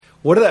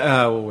What are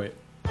the... wait.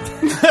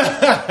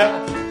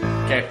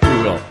 Okay,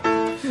 we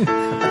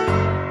will.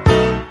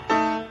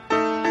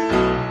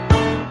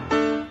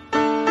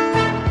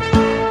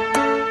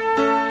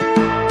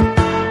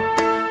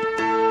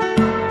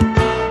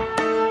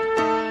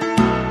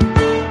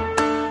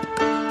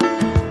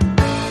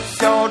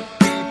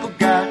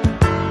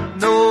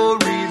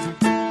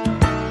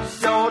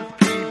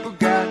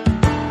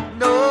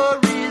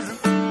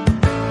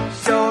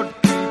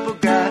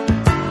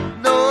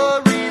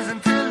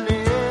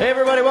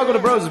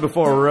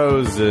 Before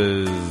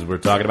Roses, we're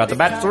talking about The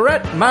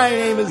Bachelorette. My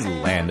name is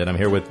Landon. I'm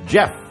here with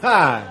Jeff.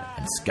 Hi.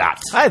 And Scott.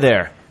 Hi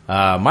there.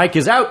 Mike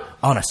is out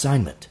on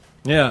assignment.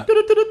 Yeah.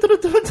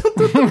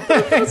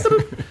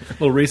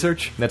 Little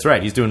research. That's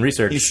right. He's doing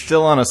research. He's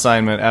still on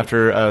assignment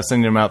after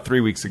sending him out 3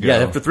 weeks ago. Yeah,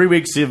 after 3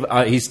 weeks,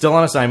 he's still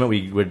on assignment.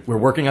 We're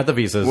working out the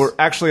visas. We're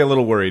actually a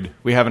little worried.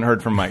 We haven't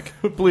heard from Mike.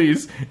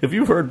 Please, if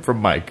you've heard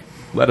from Mike,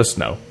 let us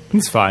know.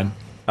 It's fine.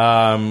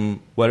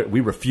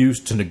 We refuse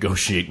to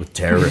negotiate with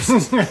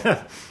terrorists.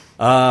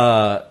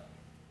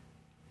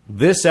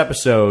 This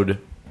episode,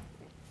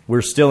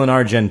 we're still in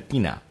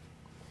Argentina.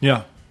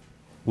 Yeah.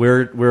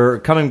 We're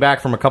coming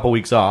back from a couple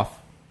weeks off,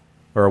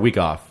 or a week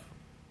off,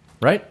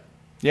 right?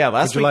 Yeah,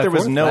 last week there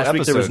was no Last episode.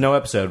 week there was no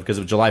episode because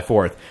of July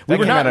 4th. We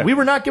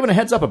were not given a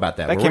heads up about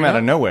that. That came out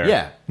of nowhere.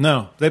 Yeah.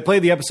 No, they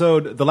played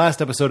the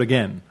last episode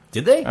again.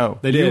 Did they? Oh,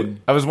 They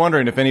did. I was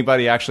wondering if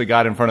anybody actually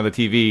got in front of the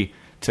TV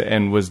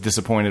and was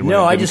disappointed when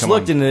No, it I didn't just come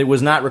looked on. and it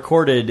was not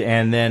recorded,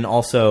 and then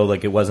also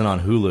it wasn't on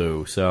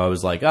Hulu. So I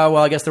was like, oh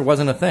well, I guess there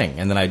wasn't a thing.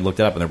 And then I looked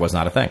it up, and there was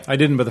not a thing. I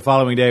didn't, but the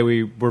following day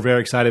we were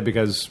very excited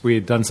because we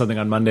had done something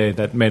on Monday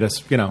that made us,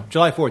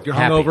 July 4th. You're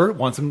Happy. hungover,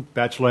 want some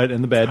Bachelorette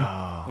in the bed,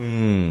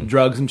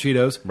 drugs and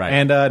Cheetos, Right.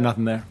 and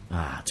nothing there.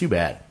 Ah, too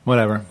bad.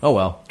 Whatever. Oh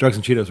well. Drugs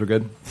and Cheetos were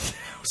good.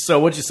 So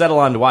what'd you settle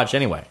on to watch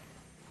anyway?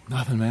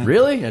 Nothing, man.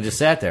 Really? I just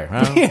sat there.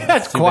 Huh? Yeah,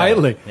 That's too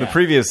quietly. bad. The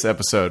previous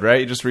episode, right?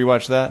 You just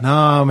rewatched that?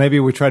 No, maybe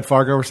we tried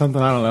Fargo or something.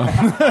 I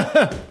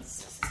don't know.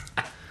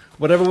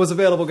 Whatever was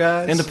available,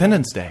 guys.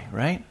 Independence Day,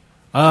 right?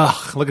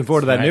 Looking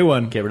forward to that Right. new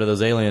one. Get rid of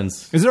those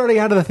aliens. Is it already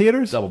out of the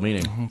theaters? Double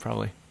meaning.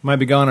 Probably. Might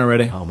be gone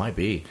already. Oh, might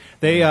be.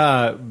 They,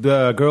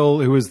 the girl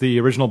who was the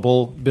original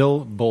Bill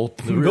original Bull.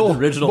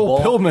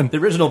 Pillman. The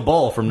original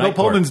Bull from Bill Night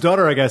Court. Pullman's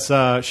daughter, I guess,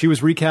 she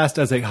was recast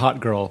as a hot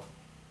girl.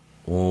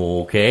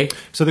 Okay.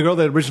 So the girl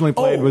that originally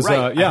played Oh, was, right.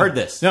 I yeah. heard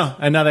this. Yeah,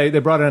 and now they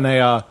brought in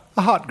a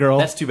hot girl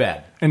That's too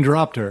bad. and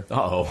dropped her.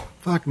 Uh-oh.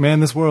 Fuck, man,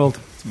 this world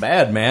It's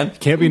bad, man.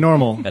 can't be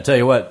normal. I tell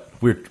you what,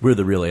 we're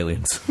the real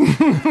aliens.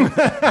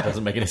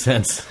 Doesn't make any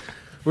sense.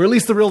 We're at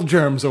least the real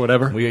germs or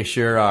whatever. We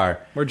sure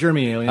are. We're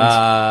germy aliens.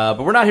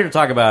 But we're not here to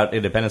talk about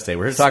Independence Day.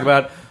 We're here to talk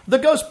about the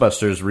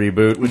Ghostbusters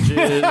reboot, which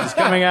is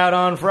coming out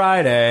on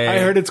Friday. I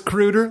heard it's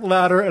cruder,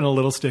 louder, and a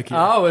little sticky.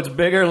 Oh, it's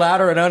bigger,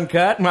 louder, and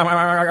uncut.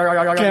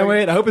 Can't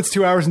wait. I hope it's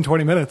 2 hours and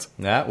 20 minutes.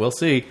 Yeah, we'll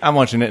see. I'm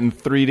watching it in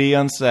 3D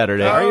on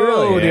Saturday. Are you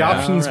really? Oh, the Yeah.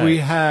 options All right. we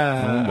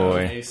have. Oh,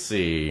 boy. I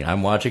see.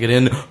 I'm watching it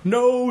in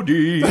no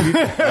D.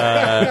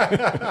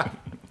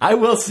 I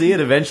will see it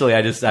eventually.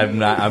 I'm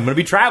going to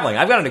be traveling.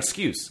 I've got an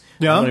excuse.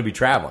 Yeah? I'm going to be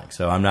traveling,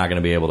 so I'm not going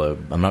to be able to.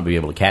 I'm not be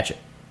able to catch it.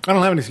 I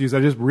don't have an excuse. I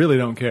just really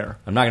don't care.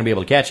 I'm not going to be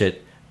able to catch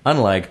it.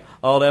 Unlike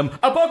all them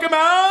a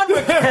Pokemon.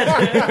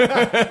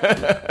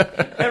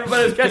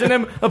 Everybody's catching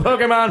them a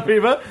Pokemon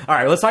fever. All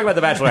right, let's talk about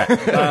The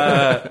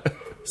Bachelorette.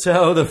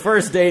 So the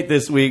first date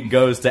this week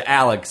goes to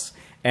Alex,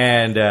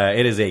 and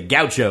it is a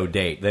gaucho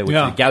date.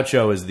 Yeah.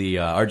 Gaucho is the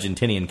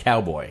Argentinian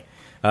cowboy.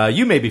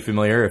 You may be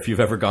familiar if you've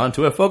ever gone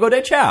to a Fogo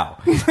de Chao.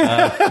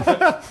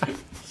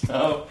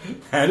 So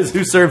that is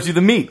who serves you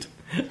the meat.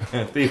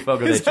 The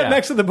Fogo de Is that Chao.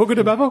 next to the Buca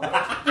de Beppo?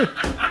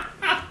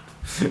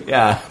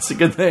 Yeah, it's a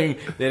good thing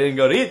they didn't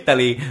go to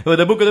Italy with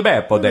the Buca de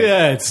Beppo day.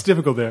 Yeah, it's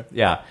difficult there.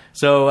 Yeah,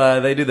 so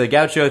they do the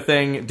gaucho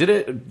thing.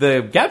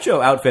 The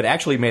gaucho outfit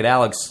actually made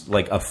Alex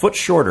like a foot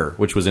shorter,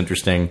 which was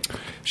interesting.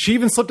 She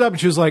even slipped up and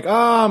she was like,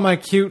 my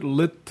cute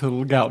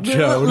little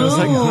gaucho. And I was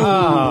like,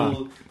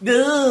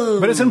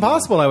 But it's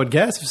impossible, I would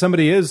guess, if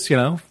somebody is,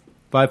 5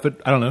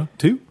 foot, I don't know,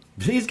 2?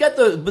 He's got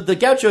the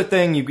gaucho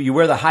thing. You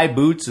wear the high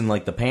boots and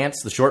like the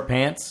pants, the short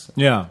pants.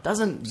 Yeah.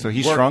 Doesn't So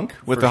he work shrunk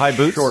with for the high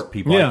boots? Short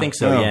people, Yeah. I think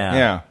so. Oh, yeah.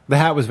 Yeah. The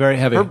hat was very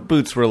heavy. Her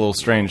boots were a little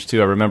strange,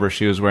 too. I remember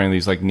she was wearing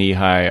these, like,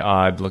 knee-high,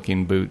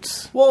 odd-looking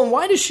boots. Well, and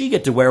why does she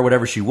get to wear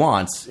whatever she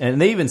wants?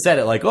 And they even said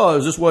it like, "Oh,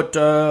 is this what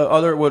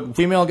what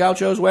female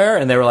gauchos wear?"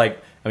 And they were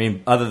like, I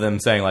mean, other than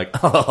saying like,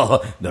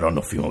 "Oh, there are no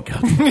female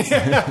gauchos,"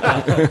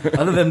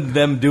 other than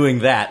them doing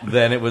that,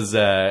 then it was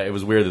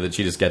weird that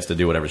she just gets to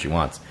do whatever she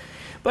wants.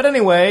 But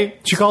anyway,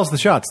 She calls the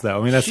shots, though.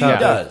 I mean, that's she how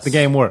does. the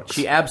game works.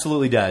 She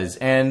absolutely does.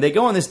 And they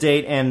go on this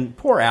date, and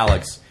poor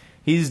Alex,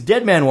 he's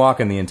dead man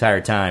walking the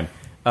entire time.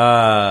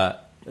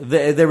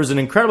 There was an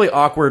incredibly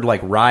awkward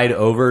like ride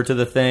over to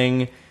the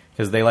thing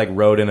because they like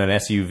rode in an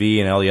SUV,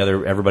 and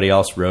everybody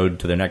else rode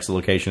to their next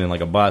location in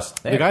like a bus.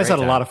 The guys had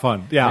a lot of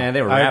fun. Yeah. Man,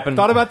 they were I rapping.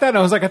 thought about that, and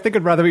I was like, I think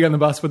I'd rather be on the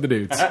bus with the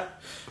dudes.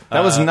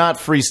 That was not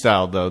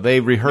freestyled, though. They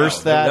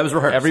rehearsed No, that. that was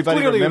rehearsed.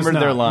 Everybody Clearly it was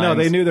remembered their not. lines. No,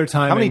 they knew their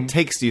timing. How many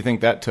takes do you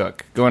think that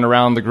took? Going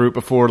around the group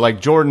before,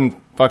 like, Jordan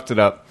fucked it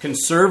up.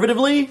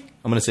 Conservatively,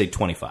 I'm going to say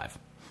 25.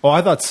 Oh,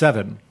 I thought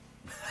 7.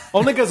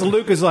 Only because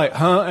Luke is like,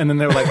 huh? And then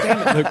they were like,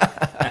 damn it, Luke.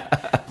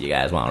 You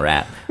guys want to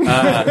rap?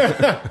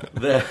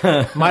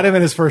 Might have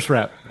been his first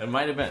rap. It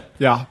might have been.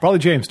 Yeah, probably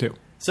James, too.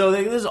 So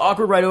this is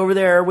awkward right over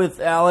there with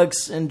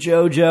Alex and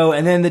JoJo,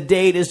 and then the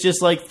date is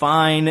just like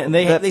fine, and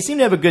they seem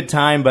to have a good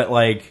time, but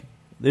like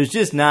there's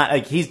just not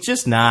like he's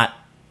just not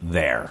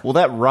there. Well,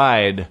 that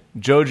ride,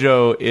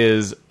 JoJo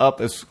is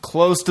up as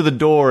close to the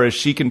door as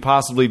she can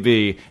possibly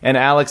be, and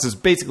Alex is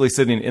basically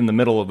sitting in the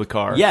middle of the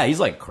car. Yeah, he's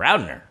like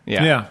crowding her.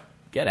 Yeah.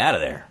 Get out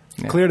of there.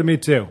 Clear to me,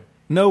 too.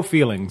 No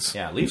feelings.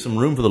 Yeah, leave some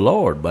room for the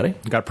Lord, buddy.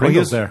 Got Well, he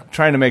Pringles was there.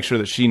 trying to make sure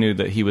that she knew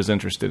that he was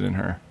interested in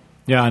her.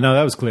 Yeah, I know,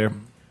 that was clear.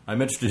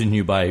 I'm interested in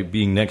you by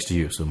being next to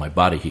you, so my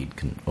body heat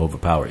can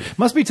overpower you.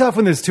 Must be tough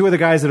when there's 2 other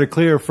guys that are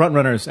clear front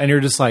runners, and you're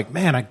just like,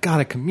 man, I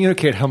gotta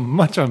communicate how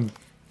much I'm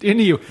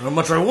into you. How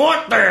much I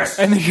want this!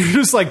 And then you're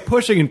just like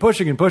pushing and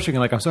pushing and pushing,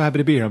 and like, I'm so happy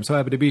to be here. I'm so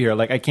happy to be here.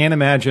 Like, I can't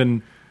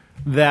imagine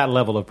that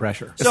level of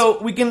pressure.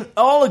 So we can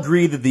all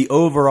agree that the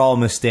overall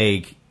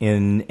mistake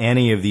in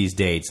any of these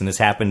dates, and this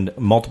happened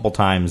multiple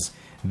times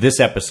this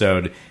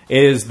episode,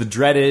 is the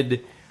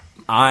dreaded,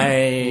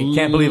 I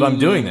can't believe I'm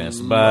doing this,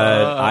 but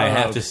I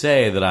have to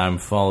say that I'm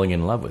falling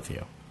in love with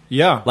you.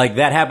 Yeah. Like,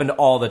 that happened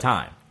all the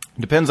time.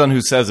 Depends on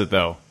who says it,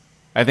 though.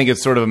 I think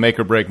it's sort of a make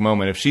or break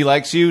moment. If she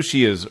likes you,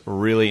 she is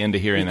really into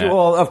hearing that.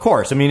 Well, of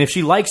course. I mean, if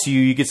she likes you,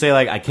 you could say,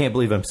 like, I can't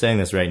believe I'm saying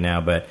this right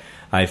now, but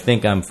I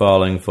think I'm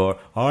falling for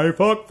I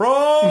fuck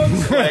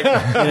frogs. Like,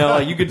 you know,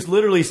 like, you could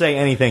literally say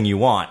anything you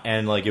want,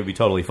 and like it'd be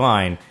totally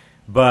fine.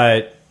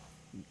 But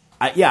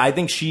I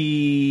think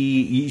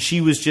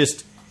she was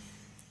just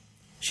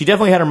she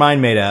definitely had her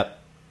mind made up,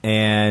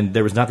 and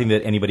there was nothing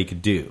that anybody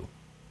could do.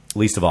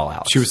 Least of all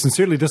Alex. She was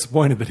sincerely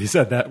disappointed that he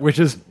said that, which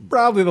is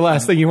probably the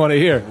last thing you want to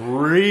hear.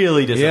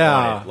 Really disappointed.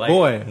 Yeah, like,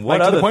 boy. What like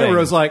to other the point things? where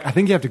I was like, I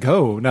think you have to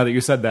go now that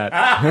you said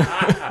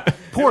that.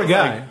 Poor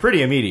guy. Like,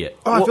 pretty immediate.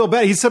 Oh, I feel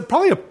bad. He's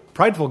probably a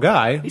prideful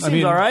guy. He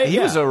seems all right. He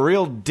was a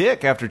real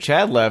dick after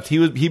Chad left.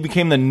 He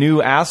became the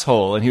new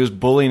asshole, and he was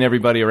bullying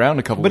everybody around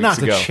a couple but weeks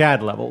not ago. to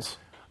Chad levels.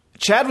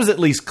 Chad was at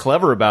least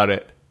clever about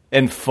it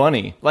and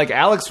funny. Like,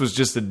 Alex was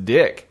just a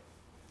dick.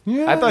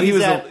 Yeah, I thought he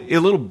was that- a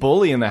little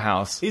bully in the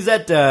house. He's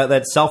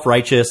that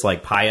self-righteous,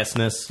 like,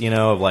 piousness, you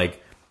know, of, like,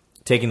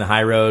 taking the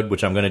high road,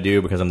 which I'm going to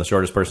do because I'm the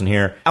shortest person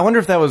here. I wonder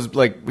if that was,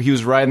 like, he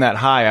was riding that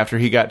high after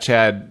he got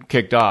Chad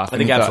kicked off. I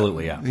think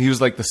absolutely, yeah. He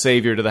was like the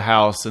savior to the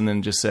house and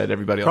then just said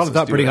everybody else Probably is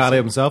thought pretty stupid. highly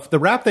of himself. The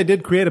rap they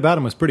did create about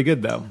him was pretty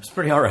good, though. It's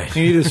pretty all right.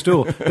 He needed a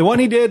stool. The one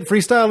he did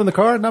freestyle in the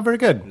car, not very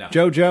good. No.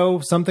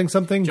 JoJo something,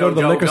 go to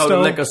the JoJo, liquor go to store.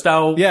 the liquor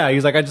store. Yeah,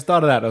 he's like, I just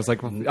thought of that. I was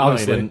like, well,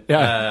 obviously. didn't.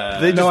 Yeah.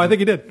 They No, just- I think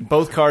he did.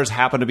 Both cars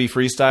happened to be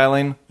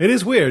freestyling. It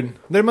is weird.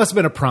 There must have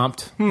been a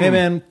prompt. Hey,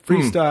 man,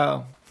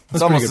 freestyle.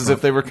 It's almost as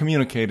if they were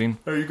communicating.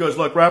 Hey, you guys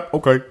like rap?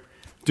 Okay.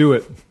 Do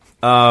it.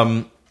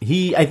 I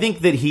think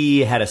that he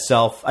had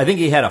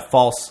a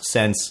false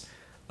sense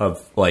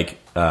of like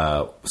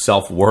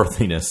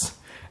self-worthiness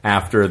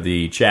after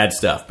the Chad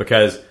stuff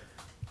because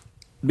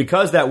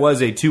that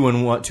was a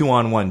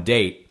two-on-one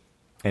date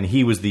and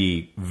he was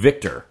the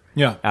victor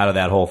out of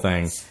that whole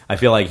thing. I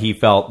feel like he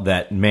felt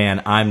that,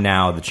 man, I'm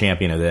now the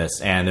champion of this,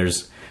 and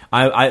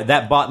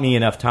that bought me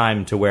enough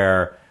time to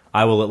where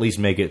I will at least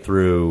make it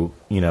through,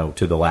 to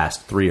the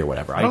last 3 or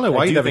whatever. I don't know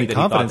why do you'd have any think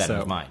that he thought confidence, that in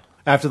though. his mind.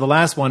 After the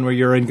last one where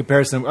you're in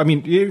comparison, I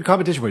mean, you're in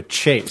competition with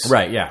Chase.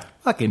 Right, yeah.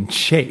 Fucking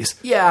Chase.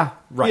 Yeah,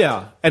 right.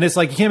 Yeah. And it's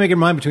like, you can't make your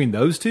mind between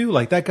those two.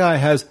 Like, that guy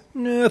has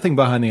nothing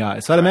behind the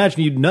eyes. So I'd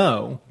imagine you'd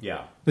know.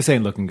 Yeah. This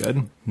ain't looking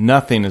good.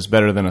 Nothing is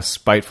better than a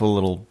spiteful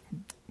little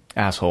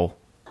asshole.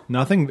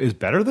 Nothing is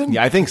better than?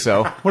 Yeah, I think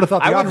so. Would have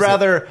thought the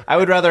I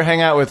would rather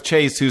hang out with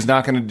Chase, who's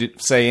not going to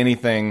say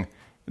anything,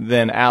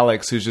 than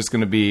Alex, who's just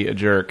going to be a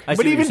jerk. I see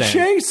But what even you're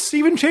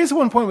saying. Chase at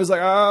one point was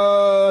like,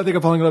 oh, I think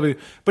I'm falling in love with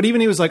you. But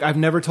even he was like, I've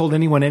never told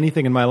anyone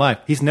anything in my life.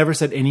 He's never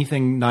said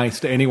anything nice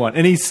to anyone.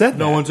 And he said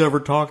No that. one's ever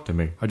talked to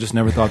me. I just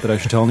never thought that I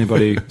should tell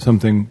anybody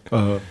something.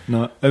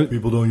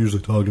 People don't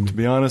usually talk to me. To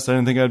be honest, I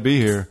didn't think I'd be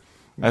here.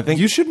 I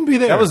think You shouldn't be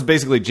there. That was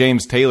basically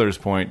James Taylor's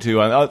point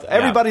too.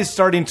 Everybody's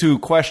starting to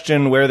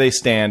question where they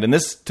stand, and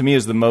this, to me,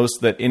 is the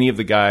most that any of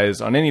the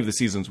guys on any of the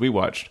seasons we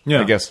watched. Yeah.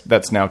 I guess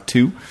that's now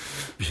 2.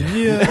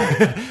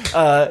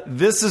 Yeah.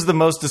 This is the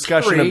most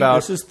discussion 3. about.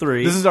 This is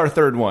 3. This is our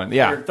third one.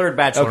 Yeah, Third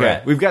Bachelorette.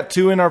 Okay, we've got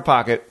 2 in our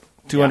pocket,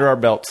 2 under our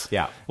belts.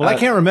 Yeah. Well, I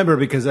can't remember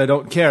because I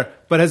don't care.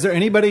 But has there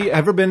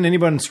ever been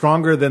anyone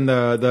stronger than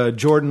the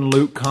Jordan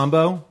Luke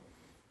combo?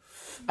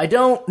 I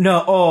don't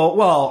know. Oh,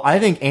 well, I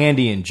think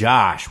Andy and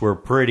Josh were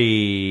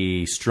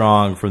pretty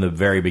strong from the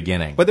very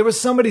beginning. But there was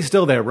somebody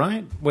still there,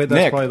 right? Wait, that's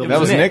Nick, probably the that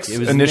was Nick. Nick's It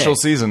was initial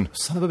Nick. season.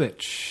 son of a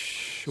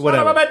bitch.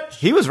 Whatever.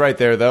 He was right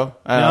there though.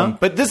 Yeah?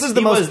 But this is the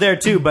He most. was there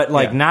too, but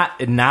like Yeah.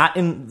 not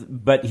in.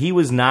 But he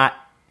was not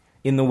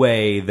in the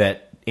way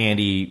that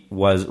Andy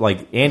was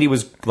like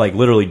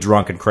literally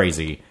drunk and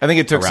crazy. I think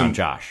it took around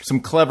Josh. some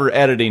clever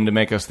editing to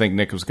make us think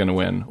Nick was going to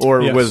win, or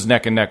was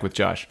neck and neck with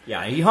Josh.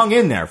 Yeah, he hung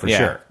in there for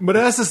sure. But it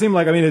has to seem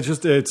like, I mean,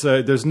 it's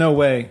there's no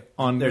way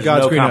on There's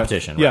God's no green earth.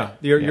 competition, right?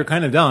 Yeah, you're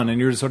kind of done, and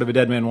you're just sort of a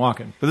dead man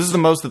walking. But this is the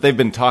most that they've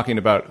been talking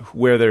about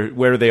where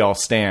they all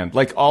stand.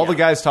 Like all the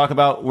guys talk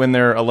about when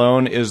they're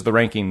alone is the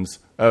rankings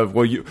of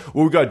we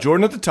got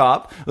Jordan at the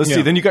top. Let's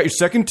see, then you got your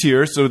second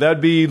tier, so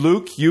that'd be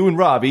Luke, you, and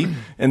Robbie,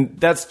 and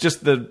that's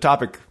just the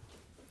topic.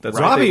 That's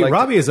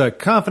Robbie is a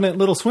confident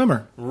little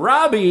swimmer.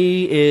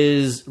 Robbie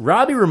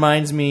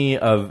reminds me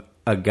of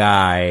a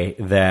guy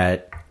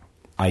that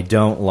I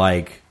don't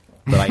like,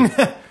 but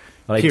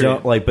I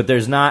don't like. But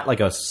there's not like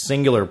a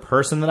singular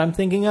person that I'm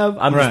thinking of.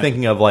 I'm just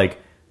thinking of like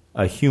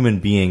a human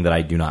being that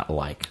I do not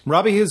like.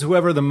 Robbie is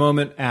whoever the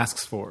moment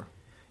asks for.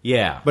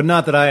 Yeah, But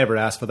not that I ever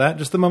asked for that,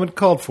 just the moment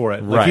called for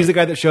it. Like Right. he's the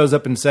guy that shows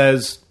up and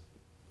says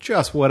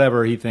just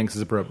whatever he thinks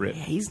is appropriate.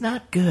 he's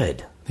not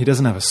good. He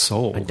doesn't have a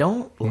soul. I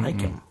don't like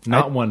him.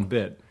 Not one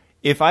bit.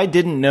 If I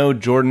didn't know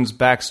Jordan's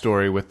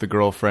backstory with the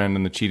girlfriend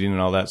and the cheating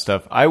and all that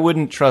stuff, I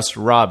wouldn't trust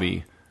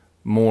Robbie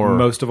more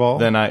Most of all?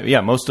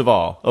 most of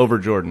all over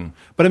Jordan.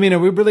 But I mean, are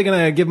we really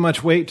going to give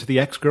much weight to the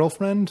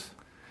ex-girlfriend?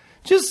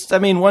 Just, I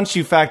mean, once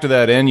you factor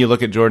that in, you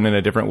look at Jordan in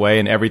a different way,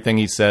 and everything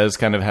he says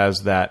kind of has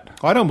that.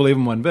 I don't believe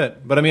him one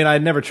bit. But I mean,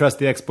 I'd never trust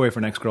the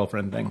ex-boyfriend,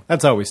 ex-girlfriend thing.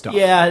 That's always tough.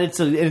 Yeah,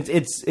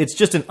 it's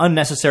just an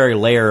unnecessary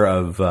layer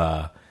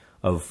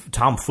of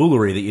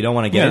tomfoolery that you don't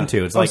want to get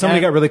into. It's like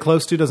somebody got really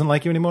close to doesn't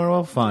like you anymore.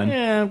 Well, fine.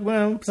 Yeah,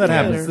 well, That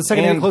happens. The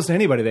second you get close to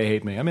anybody, they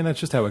hate me. I mean, that's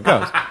just how it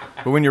goes.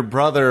 But when your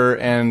brother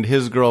and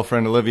his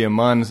girlfriend, Olivia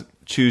Munn,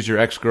 choose your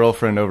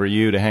ex-girlfriend over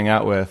you to hang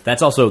out with.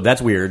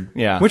 That's weird.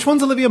 Yeah. Which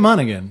one's Olivia Munn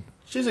again?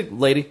 She's a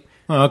lady.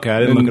 Oh, okay,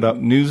 I didn't look it up.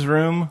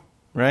 Newsroom,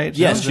 right?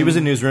 Yes, she was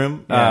in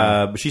Newsroom.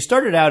 Yeah. She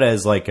started out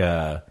as like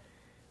a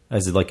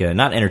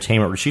not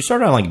entertainment. She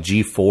started on like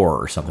G4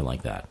 or something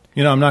like that.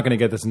 You know, I'm not going to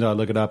get this until I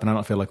look it up, and I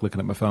don't feel like looking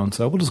at my phone,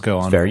 so we'll just go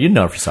on. Fair, you'd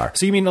know if you saw her.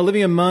 So you mean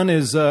Olivia Munn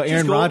is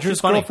Aaron cool. Rodgers' She's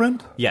funny.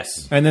 girlfriend?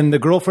 Yes. And then the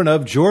girlfriend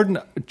of Jordan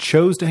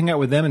chose to hang out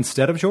with them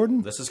instead of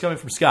Jordan? This is coming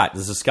from Scott.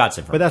 This is Scott's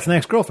information. But that's an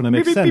ex-girlfriend. That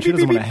makes sense. She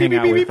doesn't want to hang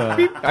out with...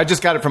 I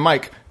just got it from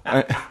Mike.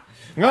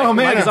 Oh,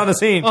 man. Mike is on the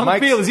scene. On the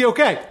field. Is he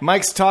okay?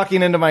 Mike's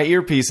talking into my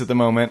earpiece at the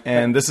moment,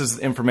 and this is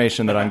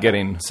information that I'm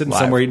getting. Sitting live.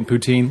 somewhere eating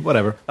poutine.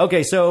 Whatever.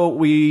 Okay, so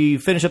we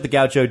finish up the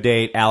Gaucho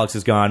date. Alex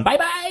is gone.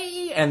 Bye-bye.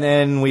 And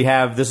then we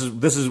have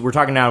we're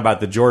talking now about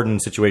the Jordan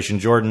situation.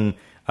 Jordan,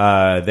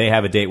 they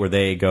have a date where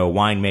they go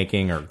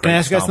winemaking or Can I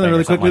ask you guys something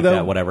really quickly, like though?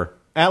 that, whatever.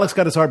 Alex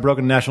got his heart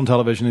broken on national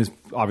television. He's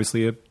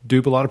obviously a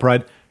dupe, a lot of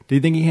pride. Do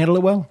you think he handled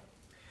it well?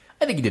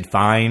 I think he did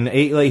fine.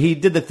 He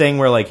did the thing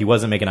where like he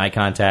wasn't making eye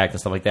contact and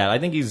stuff like that. I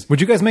think he's...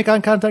 Would you guys make eye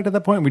contact at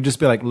that point? We'd just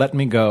be like, let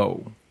me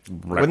go.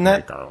 Wouldn't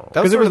that?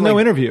 Because there was no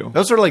interview. That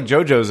was sort of like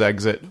JoJo's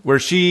exit, where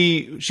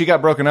she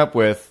got broken up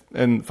with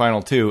in the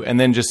final two, and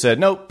then just said,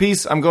 "No,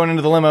 peace. I'm going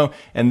into the limo,"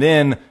 and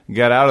then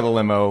got out of the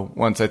limo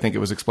once I think it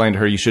was explained to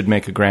her you should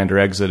make a grander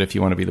exit if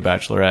you want to be the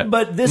Bachelorette.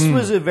 But this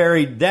was a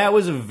very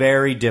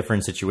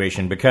different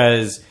situation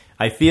because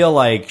I feel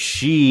like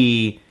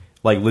she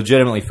like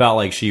legitimately felt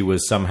like she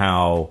was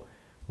somehow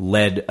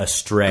led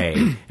astray,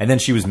 and then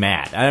she was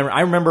mad.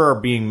 I remember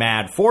being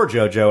mad for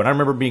JoJo, and I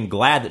remember being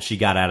glad that she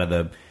got out of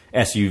the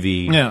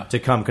SUV to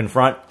come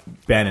confront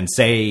Ben and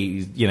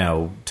say, so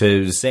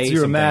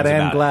you were mad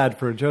and glad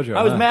for JoJo.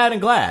 I was mad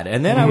and glad,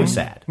 and then I was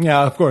sad.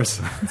 Yeah, of course.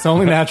 It's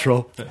only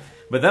natural.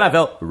 But then I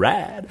felt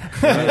rad.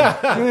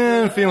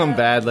 Feeling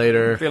bad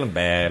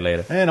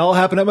later. And all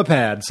happened at my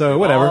pad, so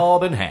whatever. All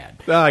been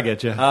had. I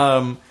get you.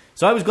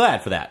 So I was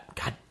glad for that.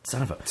 God,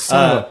 son of a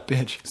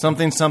bitch.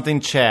 Something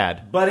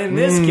Chad. But in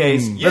this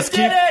case,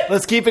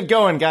 let's keep it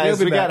going,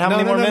 guys. We got how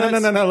many more minutes?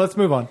 No. Let's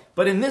move on.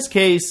 But in this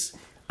case,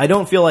 I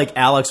don't feel like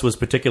Alex was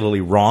particularly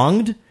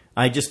wronged.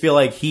 I just feel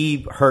like he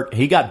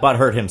got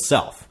butthurt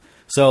himself.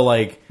 So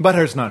like,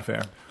 Butthurt's not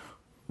fair.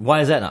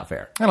 Why is that not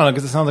fair? I don't know,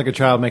 because it sounds like a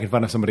child making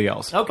fun of somebody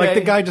else. Okay. Like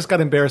the guy just got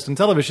embarrassed on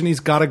television.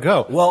 He's got to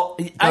go. Well,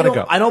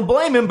 I don't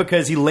blame him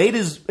because he laid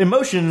his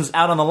emotions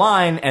out on the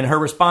line, and her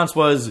response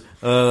was,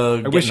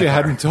 I wish you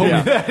hadn't told me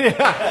that.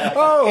 Yeah.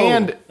 Oh.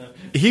 And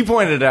he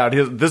pointed out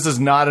this is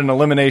not an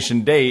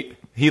elimination date.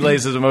 He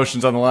lays his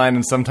emotions on the line,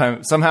 and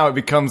somehow it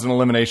becomes an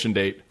elimination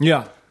date.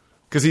 Yeah.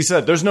 Because he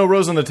said, "There's no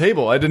rose on the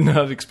table. I did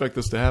not expect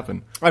this to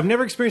happen." I've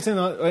never experienced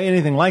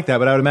anything like that,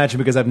 but I would imagine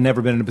because I've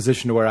never been in a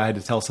position to where I had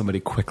to tell somebody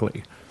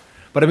quickly.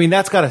 But I mean,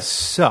 that's got to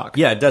suck.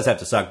 Yeah, it does have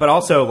to suck. But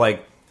also,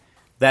 like,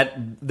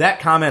 that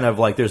comment of,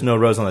 like, there's no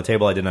rose on the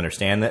table, I didn't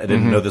understand that, I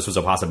didn't know this was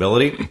a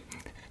possibility,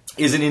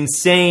 is an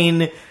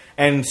insane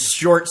and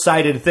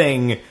short-sighted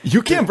thing.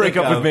 You can't break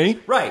up with me.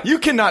 Right. You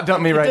cannot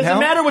dump me right now. It doesn't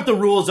matter what the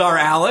rules are,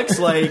 Alex.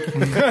 Like,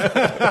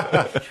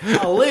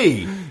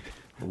 golly.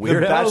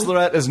 Weirdo. The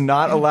Bachelorette is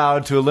not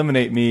allowed to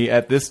eliminate me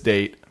at this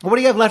date. Well, what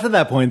do you have left at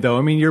that point, though?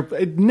 I mean, you're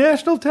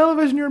national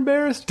television, you're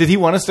embarrassed? Did he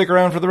want to stick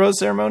around for the rose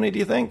ceremony, do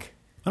you think?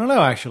 I don't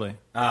know, actually.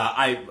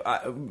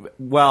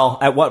 Well,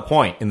 at what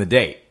point in the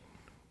date?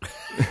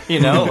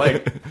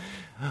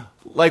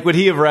 Like would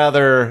he have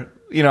rather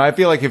I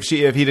feel like if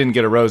he didn't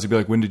get a rose, he'd be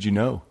like, "When did you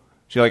know?"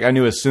 She's like, "I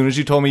knew as soon as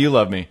you told me you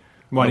loved me."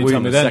 Why didn't you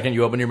tell me The then? second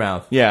you open your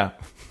mouth. Yeah.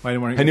 Why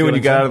didn't I knew when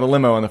you got out of the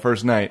limo on the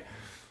first night.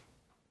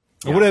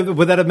 Yeah.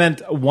 Would that have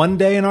meant one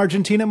day in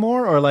Argentina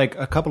more, or like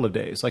a couple of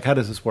days? Like, how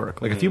does this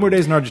work? Like, a few more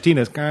days in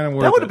Argentina is kind of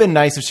worth That would have been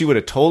nice if she would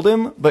have told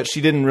him, but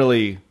she didn't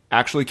really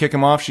actually kick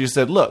him off. She just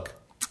said, "Look,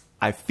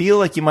 I feel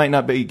like you might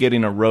not be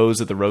getting a rose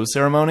at the rose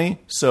ceremony,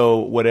 so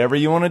whatever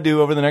you want to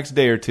do over the next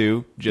day or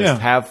two,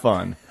 just have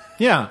fun."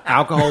 Yeah,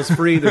 alcohol's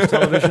free. There's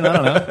television. I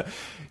don't know.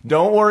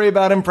 Don't worry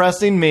about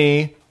impressing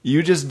me.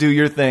 You just do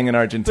your thing in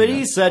Argentina. But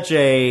he's such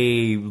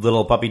a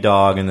little puppy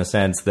dog in the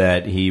sense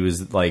that he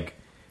was like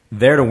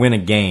there to win a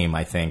game,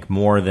 I think,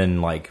 more than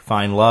like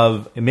find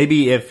love.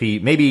 Maybe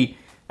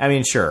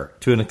sure,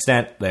 to an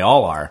extent they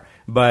all are,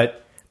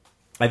 but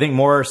I think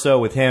more so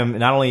with him,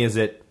 not only is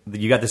it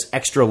you got this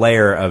extra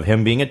layer of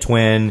him being a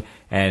twin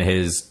and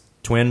his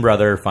twin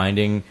brother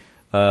finding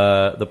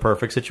the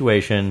perfect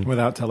situation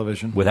Without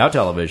television.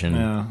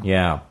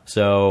 Yeah.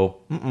 So,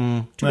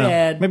 too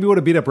bad. Maybe we would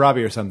have beat up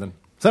Robbie or something.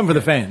 Something for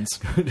the fans.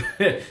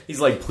 He's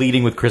like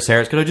pleading with Chris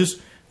Harris. Is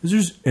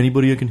there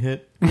anybody I can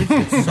hit?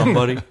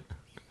 Somebody. I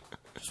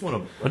just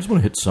want to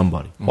hit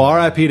somebody. Well,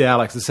 R.I.P. to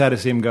Alex. It's sad to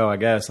see him go, I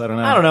guess. I don't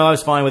know. I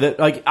was fine with it.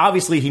 Like,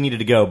 obviously he needed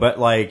to go, but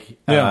like,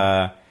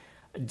 to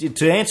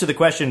answer the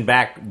question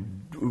back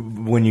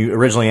when you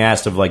originally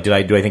asked of like, do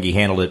I think he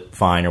handled it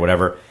fine or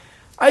whatever?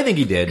 I think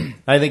he did.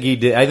 I think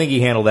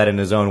he handled that in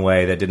his own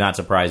way that did not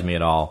surprise me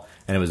at all,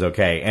 and it was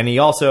okay. And he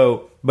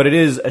also, but it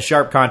is a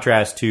sharp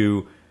contrast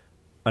to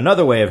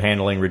another way of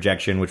handling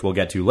rejection, which we'll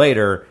get to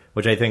later,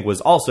 which I think was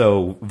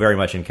also very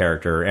much in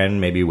character and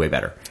maybe way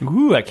better.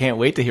 Ooh, I can't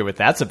wait to hear what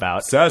that's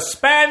about.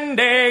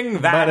 Suspending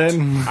that,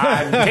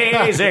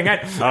 I'm teasing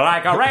it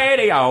like a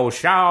radio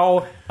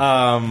show.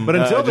 But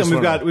until then,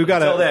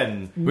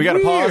 we got to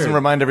pause and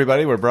remind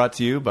everybody we're brought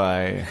to you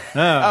by.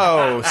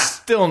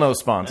 Still no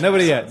sponsor.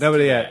 Nobody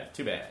yet.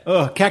 Too bad.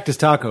 Oh, Cactus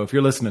Taco, if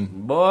you're listening,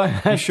 boy,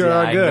 you sure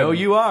are good. I know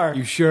you are.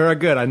 You sure are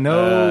good. I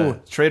know.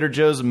 Trader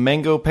Joe's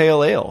Mango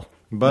Pale Ale.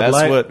 That's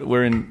Light. what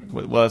we're in.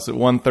 Well, it's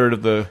 1/3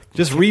 of the.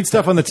 Just read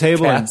stuff on the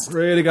table and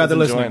really got to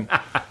listening.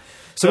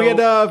 So we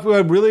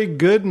had really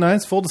good,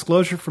 nice full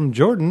disclosure from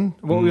Jordan.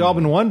 What we've all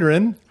been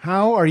wondering: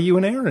 how are you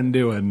and Aaron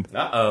doing?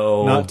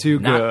 Not too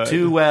good. Not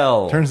too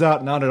well. Turns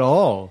out, not at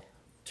all.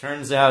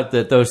 Turns out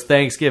that those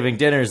Thanksgiving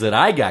dinners that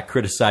I got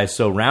criticized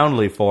so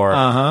roundly for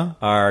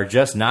are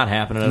just not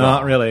happening at all.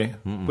 Not really.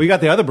 We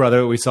got the other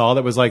brother we saw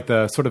that was like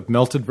the sort of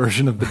melted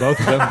version of the both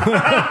of them.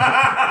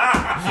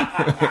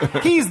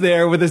 He's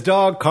there with his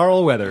dog,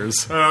 Carl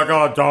Weathers. I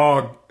got a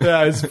dog.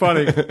 Yeah, it's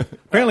funny.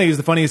 Apparently, he's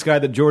the funniest guy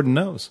that Jordan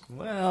knows.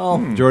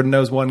 Well, Jordan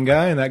knows one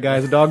guy, and that guy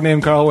is a dog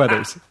named Carl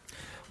Weathers.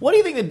 What do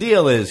you think the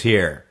deal is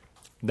here?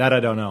 That I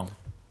don't know.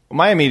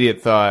 My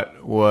immediate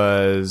thought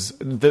was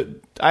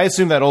I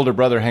assume that older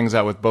brother hangs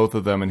out with both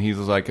of them, and he's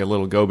like a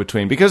little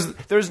go-between, because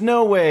there's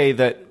no way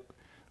that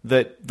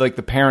like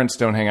the parents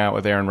don't hang out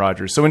with Aaron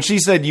Rodgers. So when she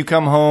said, "You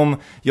come home,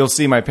 you'll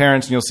see my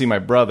parents and you'll see my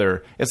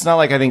brother," it's not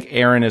like I think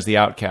Aaron is the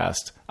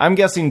outcast. I'm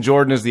guessing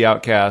Jordan is the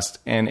outcast,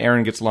 and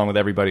Aaron gets along with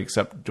everybody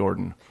except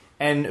Jordan.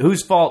 And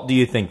whose fault do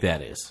you think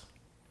that is?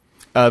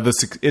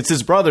 It's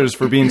his brothers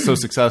for being so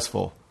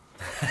successful.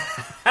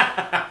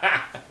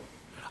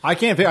 I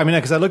can't. I mean,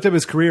 because I looked up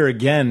his career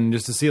again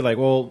just to see, like,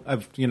 well,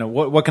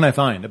 what can I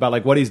find about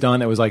like what he's done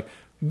that was like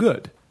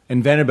good.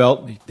 And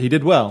Vanderbilt, he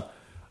did well.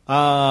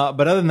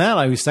 But other than that,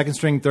 like, he's second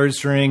string, third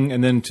string,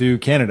 and then to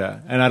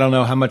Canada. And I don't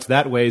know how much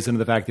that weighs into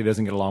the fact that he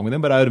doesn't get along with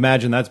him, but I would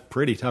imagine that's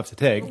pretty tough to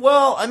take.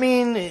 Well, I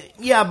mean,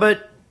 yeah,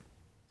 but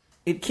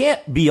it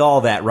can't be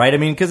all that, right? I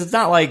mean, because it's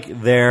not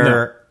like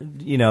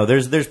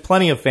there's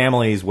plenty of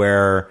families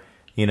where,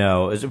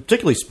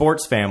 particularly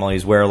sports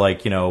families where,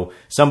 like,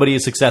 somebody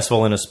is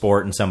successful in a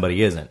sport and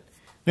somebody isn't.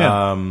 Yeah.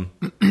 I mean,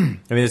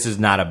 this is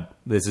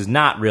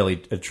not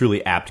really a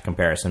truly apt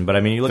comparison, but I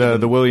mean, you look at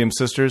the Williams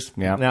sisters.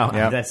 Yeah, no,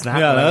 that's not.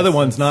 Yeah, the other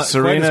one's not.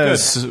 Serena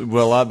is a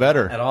lot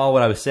better at all.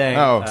 What I was saying.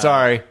 Oh,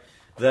 sorry.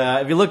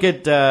 If you look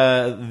at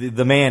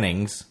the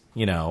Mannings,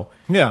 you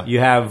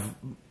have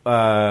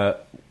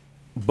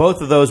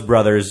both of those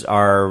brothers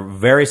are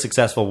very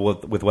successful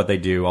with what they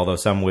do. Although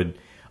some would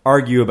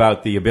argue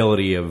about the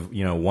ability of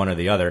one or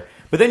the other.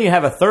 But then you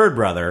have a third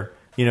brother,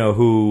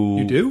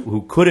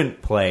 who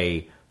couldn't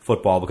play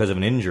football because of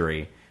an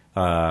injury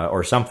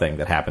or something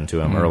that happened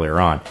to him earlier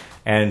on.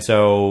 And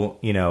so,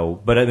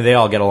 but they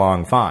all get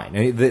along fine.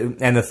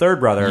 And the third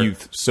brother...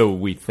 So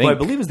we think. Well, I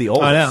believe is the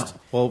oldest. I know.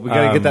 Well, we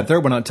got to get that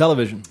third one on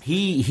television.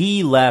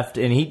 He left,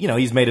 and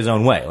he's made his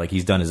own way. Like,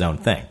 he's done his own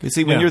thing. You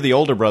see, when you're the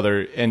older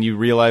brother and you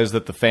realize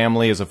that the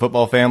family is a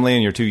football family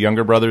and your two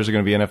younger brothers are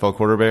going to be NFL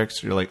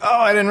quarterbacks, you're like, oh,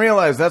 I didn't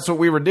realize that's what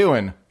we were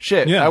doing.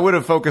 Shit, I would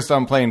have focused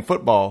on playing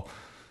football.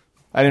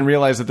 I didn't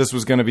realize that this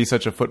was going to be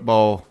such a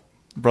football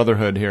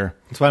brotherhood here.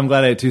 That's why I'm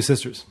glad I had two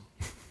sisters.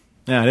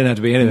 Yeah, I didn't have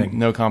to be anything.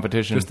 No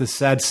competition. Just this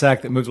sad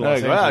sack that moved to Los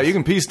Angeles. Wow, you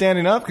can pee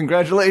standing up?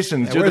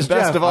 Congratulations. You're the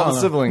best Jeff? of all the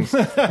siblings.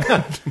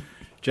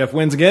 Jeff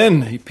wins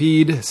again. He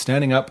peed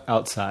standing up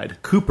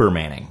outside. Cooper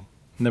Manning.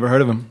 Never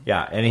heard of him.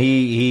 Yeah, and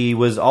he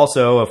was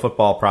also a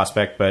football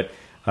prospect, but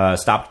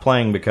stopped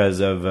playing because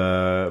of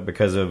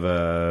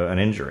an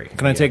injury.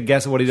 Can I take a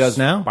guess at what he does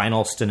now?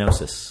 Spinal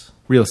stenosis.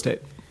 Real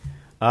estate.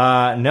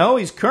 No,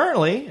 he's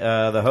currently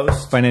the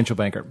host Financial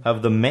banker.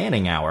 of the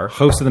Manning Hour.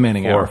 Host of the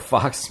Manning for Hour.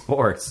 Fox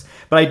Sports.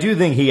 But I do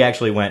think he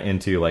actually went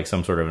into like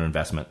some sort of an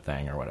investment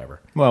thing or whatever.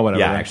 Well,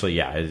 whatever. Yeah, actually,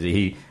 yeah.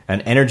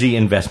 An energy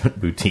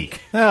investment boutique.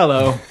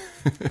 Hello.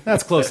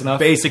 That's close enough.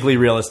 Basically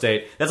real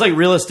estate. That's like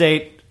real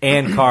estate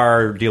and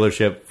car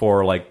dealership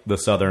for like the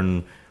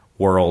southern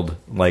world,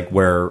 like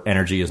where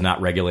energy is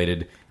not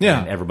regulated.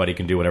 Yeah. And everybody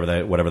can do whatever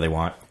they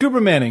want. Cooper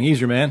Manning,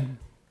 he's your man.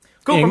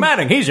 Cooper Ing.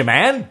 Manning, he's your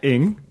man.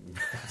 Ing.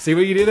 See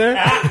what you do there?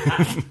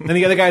 Then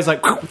the other guy's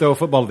like, throw a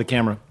football to the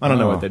camera. I don't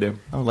know what they do.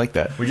 I would like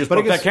that. We just But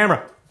I broke that guess-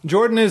 camera.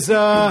 Jordan is,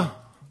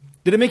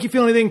 did it make you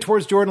feel anything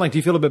towards Jordan? Like, do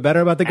you feel a bit better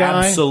about the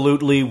guy?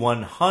 Absolutely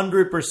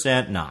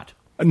 100% not.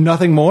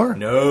 Nothing more?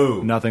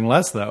 No. Nothing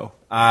less, though.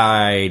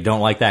 I don't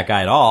like that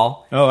guy at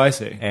all. Oh, I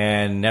see.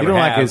 And never You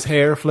don't have. like his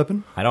hair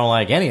flipping? I don't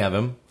like any of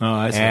him. Oh,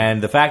 I see.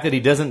 And the fact that he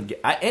doesn't...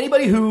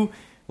 anybody who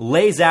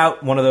lays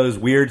out one of those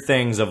weird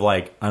things of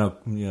like, I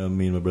don't... me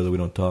and my brother, we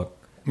don't talk.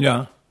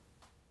 Yeah.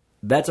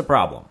 That's a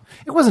problem.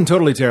 It wasn't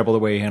totally terrible the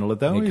way he handled it,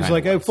 though. It He was kinda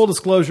like, hey, was. full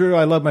disclosure,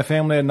 I love my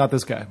family and not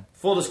this guy.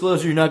 Full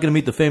disclosure, you're not going to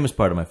meet the famous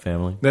part of my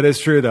family. That is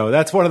true, though.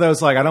 That's one of those,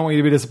 like, I don't want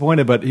you to be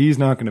disappointed, but he's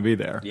not going to be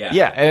there.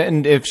 Yeah,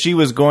 and if she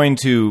was going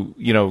to,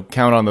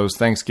 count on those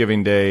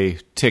Thanksgiving Day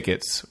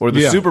tickets or the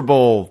Yeah. Super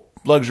Bowl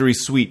luxury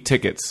suite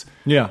tickets,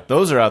 Yeah.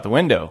 those are out the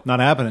window. Not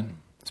happening.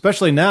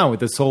 Especially now with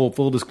this whole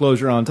full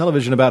disclosure on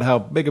television about how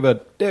big of a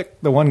dick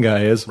the one guy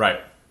is. Right.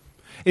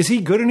 Is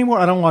he good anymore?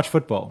 I don't watch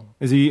football.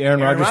 Is he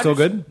Aaron Rodgers still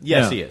Rodgers? good?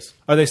 Yes, he is.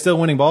 Are they still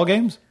winning ball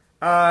games?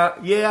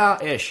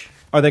 Yeah-ish.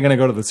 Are they going to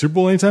go to the Super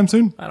Bowl anytime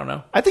soon? I don't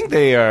know. I think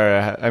they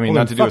are. I mean,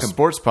 Well, not to then do a fuck 'em.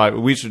 sports pod, but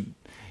we should.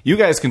 You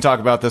guys can talk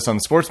about this on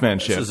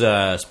Sportsmanship. This is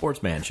a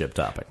sportsmanship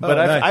topic. But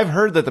Oh, nice. I've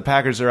heard that the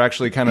Packers are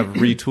actually kind of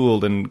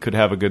retooled and could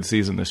have a good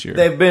season this year.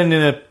 They've been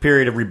in a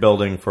period of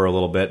rebuilding for a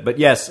little bit. But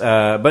yes,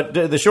 but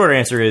the short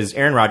answer is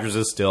Aaron Rodgers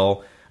is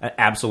still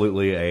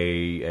absolutely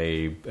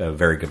a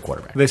very good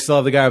quarterback. They still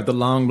have the guy with the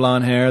long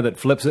blonde hair that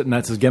flips it, and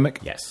that's his gimmick?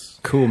 Yes.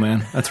 Cool,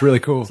 man. That's really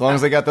cool. As long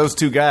as they got those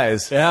two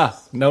guys. Yeah.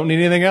 Don't need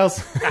anything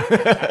else.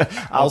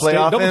 I'll play stay-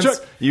 double offense,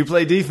 check. you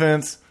play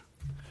defense.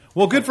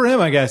 Well, good for him,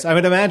 I guess. I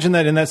would imagine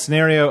that in that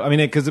scenario, I mean,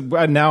 because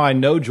now I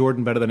know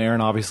Jordan better than Aaron,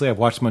 obviously. I've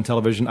watched him on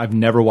television. I've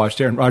never watched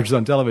Aaron Rodgers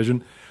on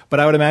television. But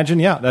I would imagine,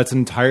 yeah, that's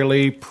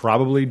entirely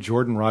probably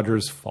Jordan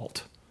Rodgers'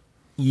 fault.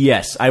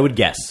 Yes, I would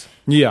guess.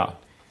 Yeah.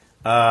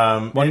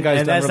 One and guy's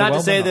done that's really not well,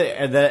 to say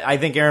but that I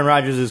think Aaron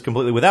Rodgers is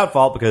completely without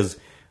fault because,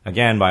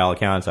 again, by all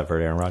accounts, I've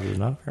heard Aaron Rodgers is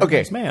not a very Okay.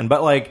 nice man.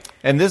 But, like,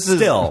 And this is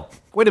still...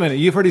 Wait a minute.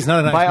 You've heard he's not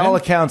a nice by man? all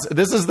accounts,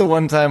 this is the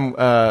one time,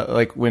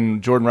 like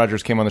when Jordan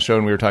Rodgers came on the show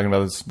and we were talking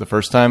about this the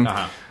first time.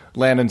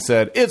 Landon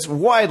said, it's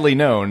widely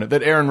known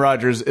that Aaron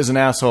Rodgers is an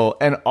asshole.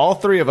 And all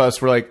three of us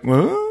were like,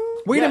 huh?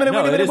 Wait Yeah, a minute,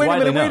 no, it is wait a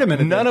widely minute.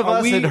 known. None of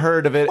us had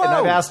heard of it. And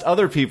I've asked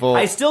other people.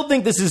 I still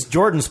think this is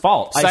Jordan's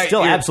fault. I Cite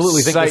still your-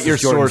 absolutely think cite this your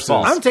is Jordan's sources.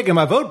 fault. I'm taking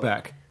my vote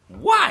back.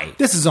 Why?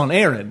 This is on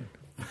Aaron.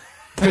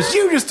 Because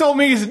you just told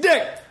me he's a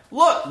dick.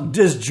 Look,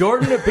 does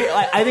Jordan appear...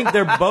 I think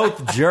they're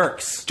both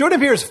jerks. Jordan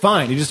appears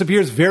fine. He just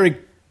appears very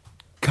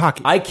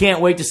cocky. I can't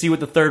wait to see what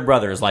the third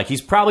brother is like.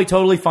 He's probably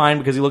totally fine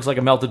because he looks like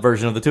a melted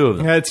version of the two of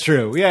them. That's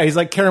true. Yeah, he's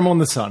like caramel in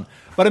the sun.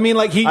 But I mean,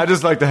 like, I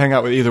just like to hang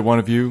out with either one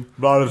of you.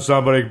 But if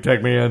somebody can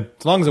take me in.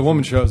 as long as a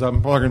woman shows up,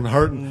 I'm fucking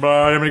hurting.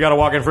 But anybody got a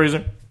walk-in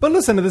freezer? But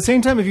listen, at the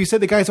same time, if you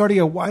said the guy's already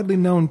a widely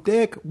known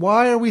dick,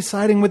 why are we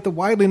siding with the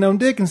widely known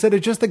dick instead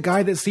of just the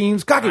guy that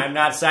seems cocky? I'm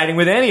not siding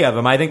with any of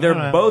them. I think they're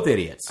both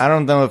idiots. I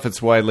don't know if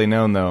it's widely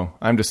known, though.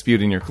 I'm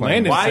disputing your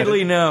claim. Landon-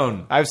 Widely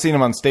known. I've seen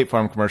him on State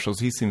Farm commercials.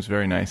 He seems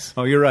very nice.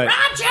 Oh, you're right.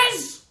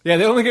 Rodgers! Yeah,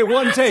 they only get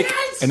one take,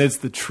 and it's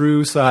the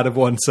true side of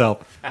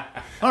oneself.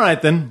 All right,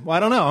 then. Well, I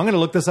don't know. I'm going to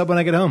look this up when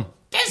I get home.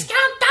 Discount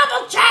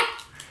double check!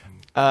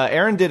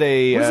 Aaron did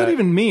a... What does that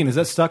even mean? Is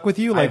that stuck with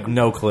you? I have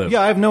no clue.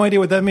 Yeah, I have no idea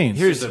what that means.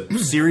 Here's a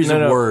series No,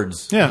 of no.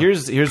 words. Yeah.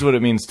 Here's what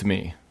it means to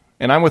me.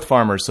 And I'm with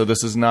farmers, so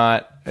this is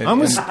not... I'm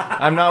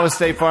not with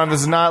State Farm.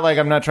 This is not like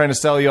I'm not trying to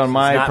sell you on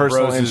my Not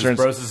personal Broses.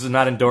 insurance. Broses is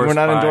not endorsed. We're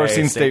not by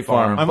endorsing State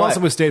Farm. I'm but- also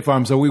with State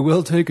Farm, so we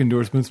will take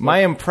endorsements. My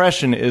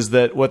impression is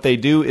that what they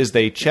do is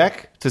they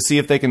check to see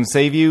if they can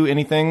save you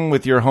anything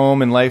with your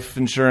home and life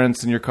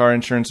insurance and your car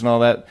insurance and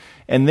all that.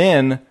 And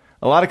then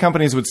a lot of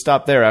companies would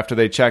stop there after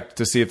they checked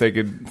to see if they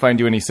could find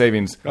you any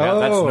savings. Yeah,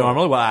 that's Oh.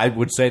 normal. Well, I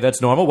would say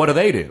that's normal. What do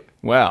they do?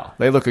 Well,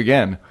 they look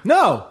again.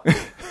 No.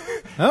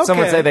 Okay. Some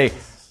would say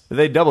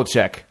they double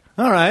check.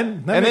 All right. That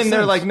And makes then they're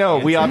sense. like, no,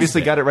 we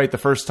obviously got it right the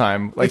first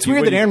time. Like It's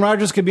weird when that Aaron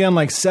Rodgers could be on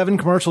like 7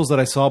 commercials that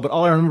I saw, but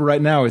all I remember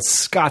right now is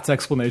Scott's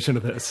explanation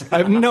of this. I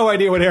have no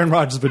idea what Aaron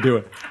Rodgers has been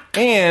doing.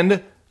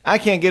 And I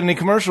can't get any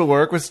commercial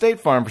work with State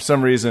Farm for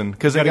some reason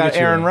because they Gotta got get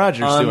you Aaron in.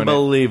 Rodgers doing it.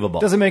 Unbelievable.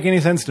 Doesn't make any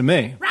sense to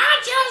me.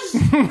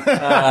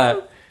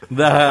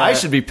 I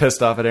should be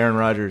pissed off at Aaron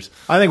Rodgers.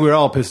 I think we were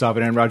all pissed off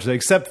at Aaron Rodgers,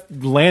 except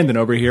Landon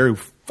over here, who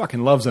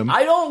fucking loves him.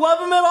 I don't love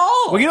him at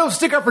all. Well, you don't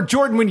stick up for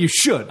Jordan when you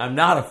should. I'm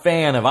not a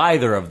fan of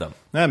either of them.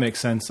 That makes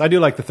sense. I do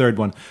like the third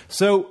one.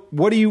 So,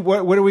 where do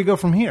we go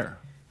from here?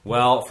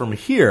 Well, from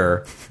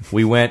here,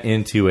 we went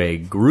into a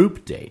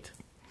group date.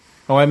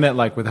 Oh, I meant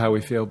like with how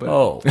we feel, but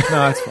Oh. no,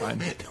 that's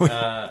fine.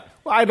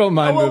 I don't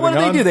mind Well, moving what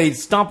on. did they do? They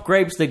stomped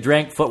grapes, they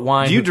drank foot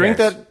wine. Do you Who drink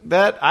cares?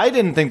 that? I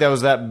didn't think that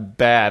was that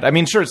bad. I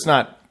mean, sure, it's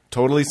not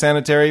totally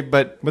sanitary,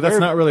 but But that's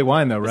not really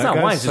wine, though, right? not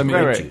guys? wine, it's just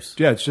grape right. juice.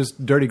 Yeah, it's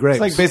just dirty grapes.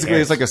 It's like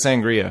basically it's like a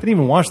sangria. They didn't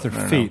even wash their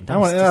feet. I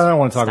don't want to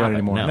talk Stop about it it.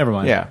 anymore. No. Never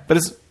mind. Yeah, but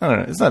I don't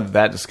know. It's not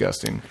that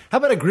disgusting. How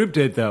about a group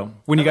date though?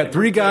 When you got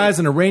 3 guys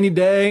and a rainy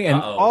day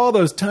and all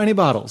those tiny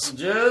bottles.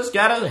 Just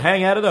gotta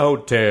hang out at the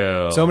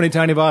hotel. So many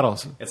tiny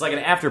bottles. It's like an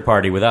after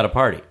party without a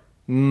party.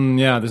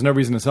 Yeah, there's no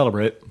reason to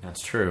celebrate.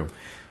 That's true.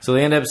 So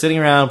they end up sitting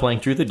around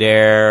playing Truth or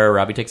Dare.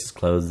 Robbie takes his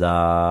clothes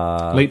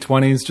off. Late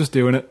 20s, just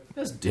doing it.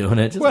 Just doing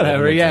it. Just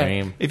Whatever, living the yeah.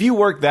 dream. If you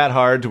work that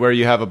hard to where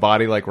you have a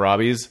body like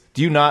Robbie's,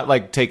 do you not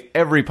like take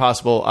every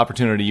possible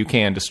opportunity you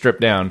can to strip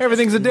down?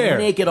 Everything's a dare.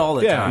 Naked all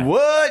the Yeah. time.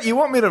 What? You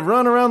want me to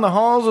run around the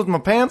halls with my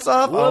pants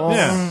off? Oh.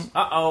 Yeah.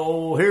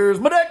 Uh-oh, here's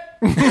my dick.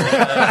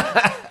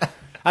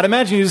 I'd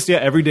imagine you just,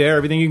 every dare,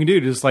 everything you can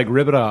do, just like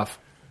rip it off.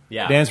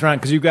 Yeah. Dance around,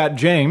 because you've got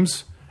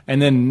James,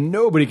 and then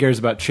nobody cares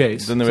about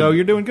Chase. Then they So would-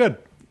 you're doing good.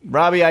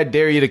 Robbie, I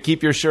dare you to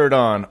keep your shirt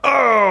on.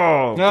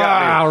 Oh,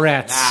 got you.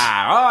 Rats.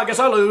 I guess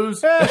I lose.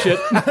 Shit.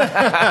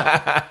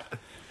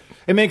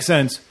 It makes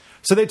sense.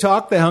 So they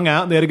talked, they hung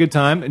out, they had a good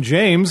time.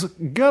 James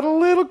got a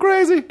little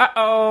crazy.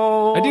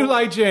 Uh-oh. I do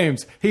like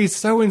James. He's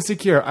so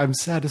insecure. I'm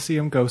sad to see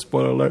him go,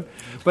 spoiler alert.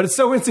 But it's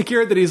so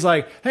insecure that he's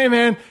like, hey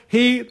man,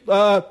 he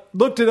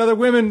looked at other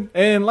women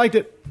and liked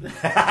it.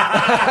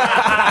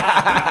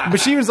 But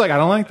she was like, I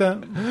don't like that.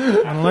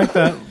 I don't like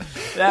that.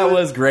 That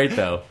was great,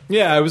 though.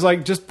 Yeah, it was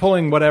like just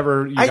pulling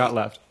whatever you got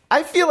left.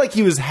 I feel like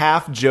he was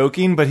half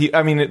joking, but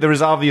there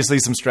was obviously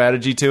some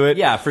strategy to it.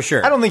 Yeah, for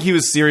sure. I don't think he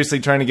was seriously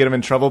trying to get him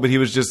in trouble, but he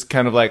was just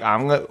kind of like,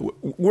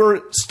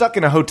 we're stuck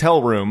in a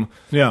hotel room.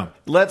 Yeah.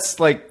 Let's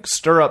like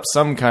stir up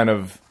some kind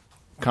of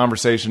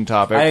conversation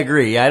topic. I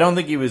agree. I don't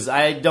think he was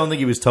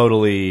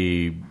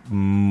totally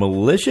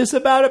malicious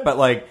about it, but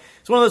like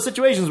it's one of those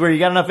situations where you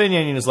got enough in you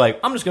and you're just like,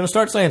 I'm just going to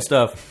start saying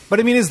stuff.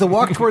 But I mean, is the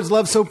walk towards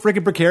love so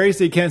freaking precarious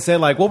that you can't say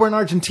like, well, we're in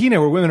Argentina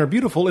where women are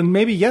beautiful, and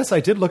maybe yes, I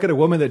did look at a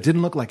woman that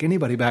didn't look like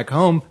anybody back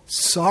home.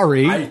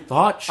 Sorry, I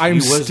thought she I'm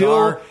was still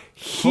our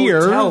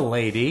here. hotel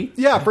lady.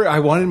 Yeah, I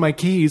wanted my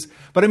keys,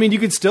 but I mean, you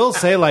could still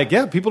say like,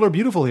 yeah, people are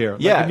beautiful here.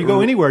 Like, Yeah. if you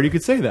go anywhere, you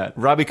could say that.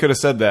 Robbie could have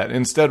said that.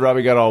 Instead,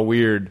 Robbie got all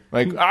weird.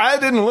 Like, I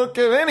didn't look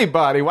at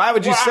anybody. Why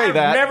would you say I've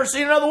that? never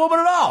seen another woman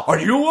at all. Are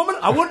you a woman?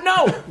 I wouldn't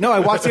know. No, I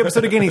watched the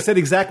episode again. He said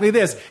exactly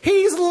this.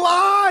 He's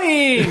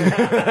lying.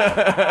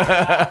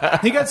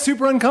 He got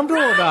super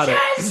uncomfortable about it.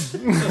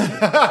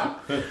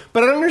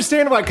 But I don't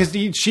understand why, because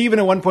she even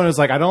at one point was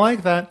like, I don't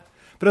like that.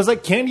 But I was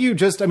like, can't you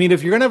just, I mean,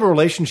 if you're going to have a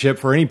relationship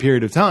for any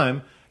period of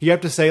time, you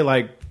have to say,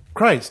 like,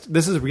 Christ,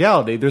 this is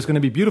reality. There's going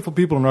to be beautiful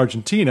people in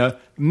Argentina,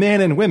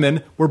 men and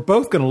women. We're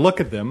both going to look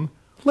at them.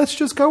 Let's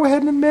just go ahead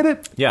and admit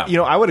it. Yeah. You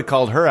know, I would have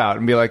called her out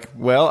and be like,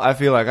 well, I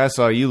feel like I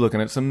saw you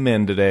looking at some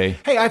men today.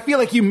 Hey, I feel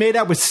like you made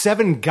out with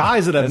 7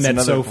 guys that I've That's met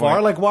another so point.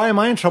 far. Like, why am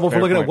I in trouble for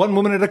Fair looking point. at one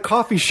woman at a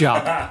coffee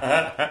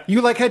shop?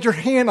 You, like, had your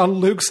hand on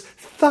Luke's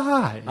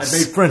thighs. I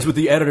made friends with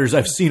the editors.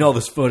 I've seen all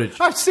this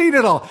footage. I've seen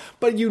it all.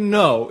 But you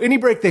know, any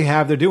break they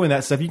have, they're doing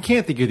that stuff. You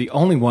can't think you're the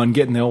only one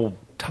getting the old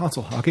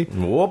tonsil hockey.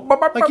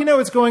 Like, you know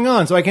what's going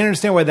on. So I can't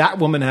understand why that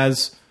woman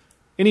has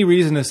any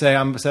reason to say,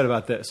 I'm upset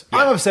about this.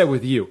 I'm upset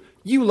with you.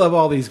 You love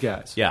all these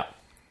guys. Yeah.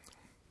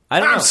 I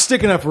don't I'm know.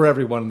 sticking up for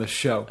everyone on this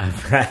show.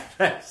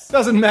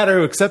 Doesn't matter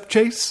who except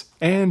Chase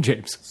and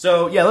James.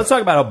 So, yeah, let's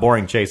talk about how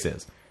boring Chase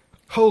is.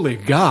 Holy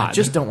God.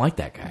 Just don't like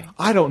that guy.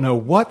 I don't know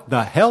what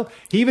the hell.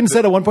 He even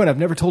said at one point, I've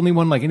never told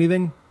anyone like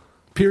anything,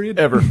 period.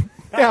 Ever.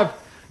 Yeah, I've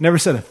never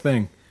said a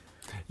thing.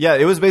 Yeah,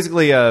 it was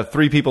basically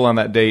 3 people on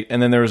that date,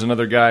 and then there was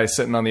another guy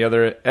sitting on the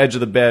other edge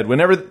of the bed.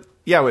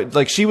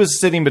 Like she was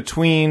sitting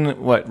between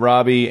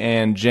Robbie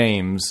and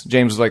James.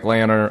 James was like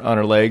laying on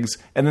her legs,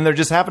 and then there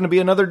just happened to be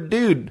another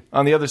dude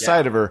on the other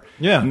side of her.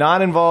 Yeah.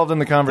 not involved in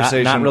the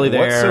conversation, Not really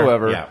there.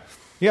 whatsoever. Yeah.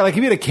 Yeah, like if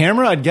you had a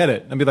camera, I'd get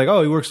it. I'd be like,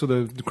 oh, he works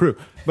with the crew.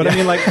 But I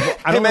mean, like,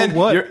 I don't Hey, man, know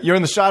what. you're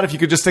in the shot. If you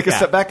could just take a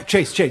step back.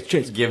 Chase.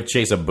 Give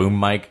Chase a boom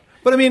mic.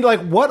 But I mean, like,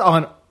 what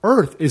on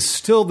earth is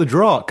still the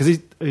draw? Because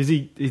is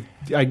he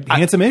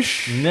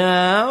handsome-ish?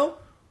 No.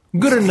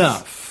 Good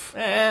enough.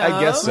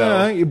 I guess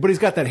so. But he's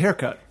got that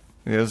haircut.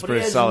 Yeah, it was a But pretty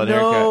he has solid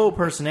no haircut.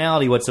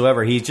 personality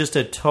whatsoever. He's just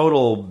a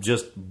total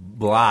just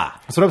blah.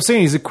 That's what I'm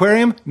saying. He's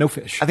aquarium, no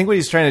fish. I think what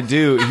he's trying to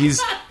do,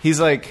 he's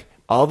like,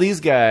 all these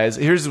guys.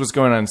 Here's what's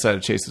going on inside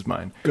of Chase's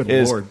mind. Good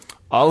is Lord.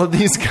 All of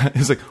these guys.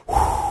 He's like,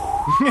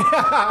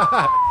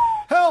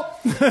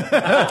 Help!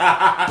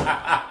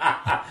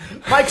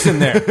 Mike's in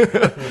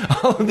there.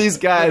 all of these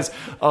guys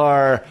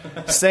are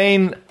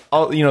saying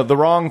the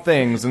wrong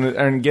things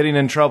and getting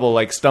in trouble,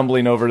 like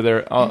stumbling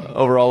over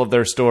all of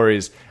their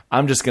stories.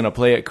 I'm just going to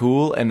play it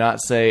cool and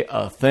not say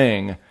a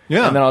thing.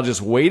 Yeah. And then I'll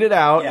just wait it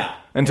out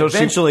until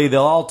Eventually,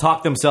 they'll all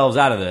talk themselves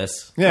out of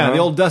this. Yeah, the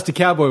old dusty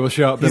cowboy will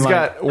show up. He's and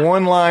got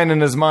one line in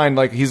his mind,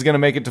 like he's going to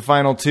make it to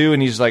final 2,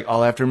 and he's like,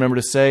 all I have to remember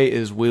to say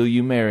is, will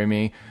you marry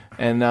me?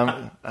 And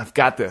I've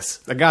got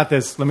this. I got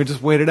this. Let me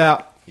just wait it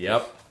out.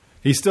 Yep.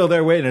 He's still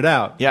there waiting it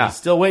out. Yeah. He's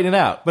still waiting it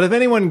out. But if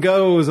anyone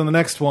goes on the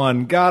next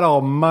one, God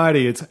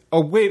almighty, it's...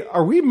 Oh, wait,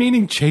 are we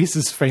meaning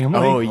Chase's family?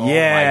 Oh, Oh,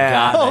 yeah. my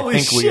God. I Holy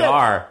think we shit.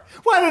 are.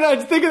 Why didn't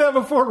I think of that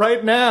before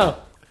right now?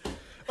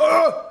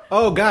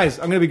 Oh, guys,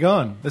 I'm going to be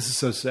gone. This is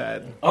so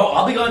sad. Oh,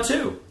 I'll be gone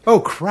too. Oh,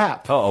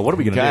 crap. Oh, what are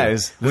we going to do?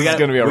 Guys, this is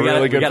gonna be a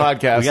really good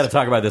podcast. We got to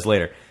talk about this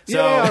later. So,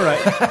 Yeah, all right.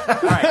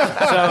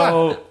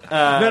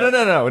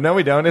 so No,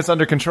 we don't. It's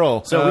under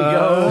control.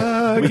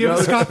 So we Give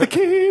go Scott the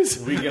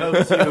keys. we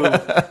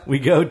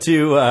go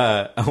to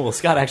well,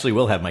 Scott actually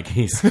will have my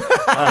keys.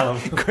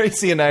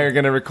 Gracie and I are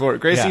going to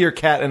record. Gracie, Yeah. your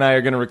cat, and I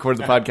are going to record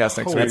the podcast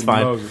next week. That's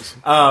fine. Moses.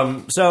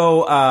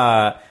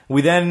 So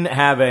we then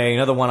have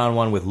another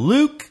one-on-one with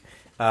Luke.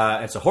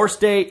 It's a horse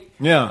date.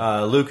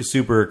 Yeah. Luke is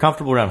super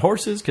comfortable around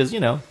horses because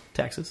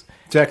Texas,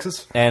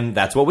 Texas. and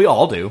that's what we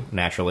all do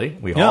naturally.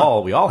 We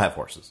all have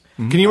horses.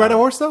 Can you ride a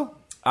horse, though?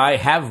 I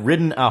have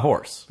ridden a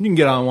horse. You can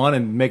get on one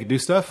and make it do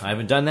stuff. I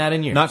haven't done that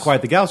in years. Not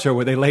quite the Gaucho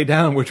where they lay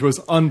down, which was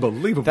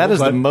unbelievable. That is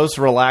but the most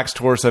relaxed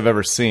horse I've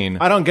ever seen.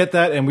 I don't get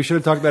that, and we should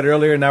have talked about it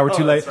earlier, and now we're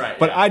too late. that's right,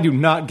 But yeah. I do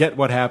not get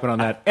what happened on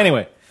that.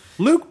 Anyway,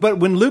 but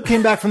when Luke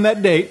came back from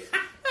that date,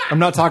 I'm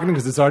not talking to him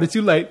because it's already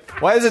too late.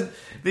 Why is it?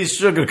 These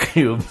sugar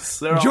cubes.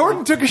 they're all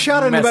Jordan took a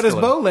shot at him about his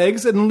mescaline. bow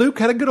legs, and Luke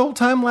had a good old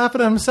time laughing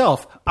at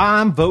himself.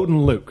 I'm voting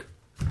Luke.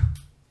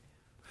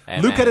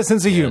 Hey, Luke had a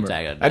sense of humor.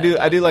 I do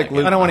like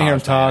Luke. I don't want to hear him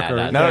talk.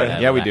 Or No,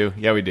 yeah, we do.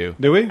 Yeah, we do.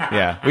 Do we?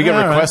 Yeah, we get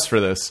All right. requests for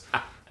this.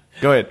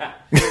 Go ahead.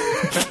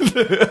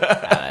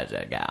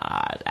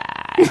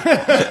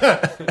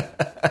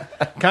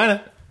 Kind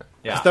of.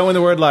 Yeah. Just throw in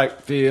the word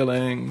like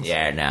feelings.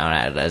 Yeah,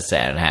 no, let's say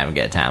I'm having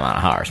a good time on a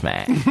horse,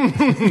 man.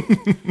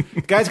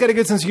 Guy's got a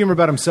good sense of humor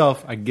about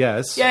himself, I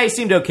guess. Yeah, he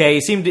seemed okay.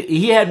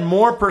 He had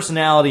more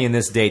personality in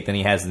this date than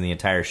he has in the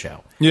entire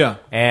show. Yeah.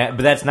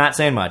 But that's not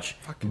saying much.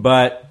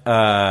 But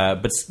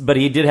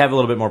he did have a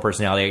little bit more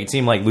personality. It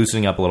seemed like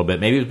loosening up a little bit.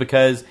 Maybe it was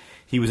because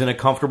he was in a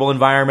comfortable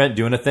environment,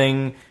 doing a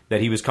thing that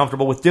he was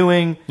comfortable with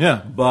doing.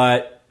 Yeah.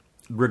 But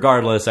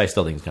regardless, I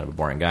still think he's kind of a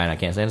boring guy, and I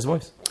can't stand his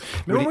voice.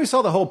 Remember when we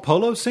saw the whole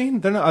polo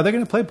scene? Are they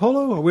going to play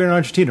polo? We're in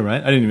Argentina,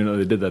 right? I didn't even know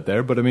they did that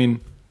there. But, I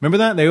mean, remember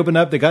that? They opened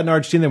up. They got in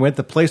Argentina. They went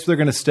to the place where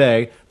they're going to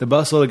stay. The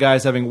busload of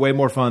guys having way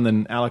more fun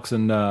than Alex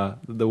and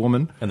the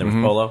woman. And there was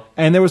polo.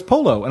 And there was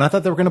polo. And I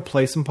thought they were going to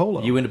play some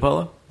polo. You into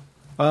polo?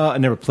 I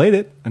never played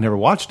it. I never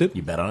watched it.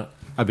 You bet on it?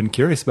 I've been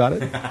curious about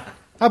it.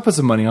 I put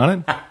some money on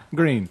it.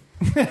 Green.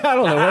 I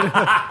don't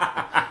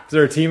know. Is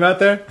there a team out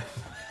there?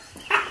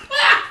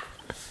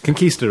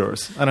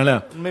 Conquistadors. I don't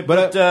know.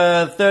 But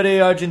 30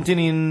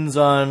 Argentinians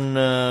on...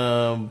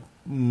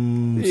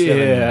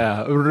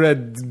 Yeah.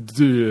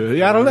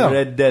 Yeah, I don't know.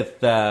 Red Death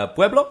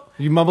Pueblo?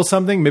 You mumble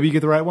something, maybe you get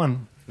the right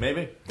one.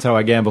 Maybe. That's how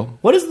I gamble.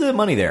 What is the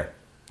money there?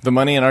 The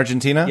money in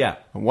Argentina? Yeah.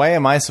 Why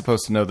am I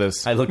supposed to know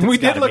this? I looked at We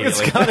Scott did look at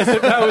immediately. Scott as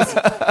if that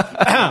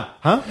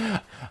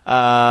was...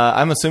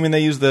 I'm assuming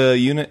they use the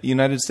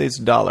United States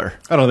dollar.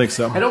 I don't think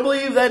so. I don't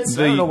believe that's...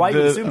 I don't know why you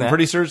would assume I'm that.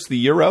 pretty sure it's the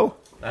euro.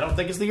 I don't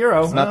think it's the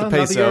euro. Not the Not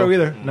peso. the euro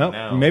either. Nope.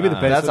 No. Maybe the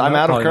peso. I'm No,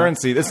 out of probably not.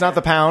 currency. It's not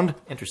the pound.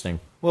 Interesting.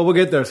 Well, we'll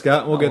get there,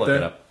 Scott. We'll I'll get look there.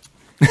 it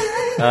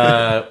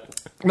up.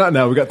 Not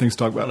now. We got things to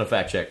talk I'm going about. to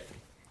fact check.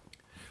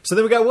 So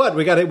then we got what?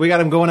 We got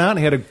him going out.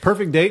 He had a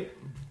perfect date.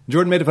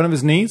 Jordan made fun of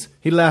his knees.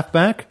 He laughed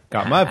back.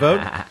 Got my vote.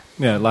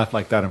 Yeah, laughed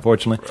like that,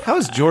 unfortunately. How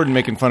is Jordan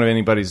making fun of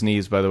anybody's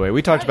knees, by the way?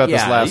 We talked about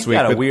this last he's week.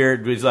 got a but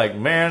weird... He's like,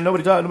 man,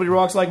 nobody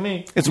rocks like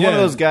me. it's one of Yeah.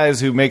 those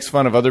guys who makes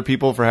fun of other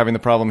people for having the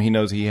problem he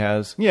knows he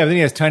has. Yeah, but then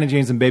he has tiny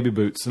jeans and baby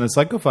boots, and it's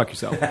like, go fuck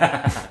yourself.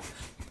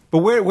 But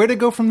where'd it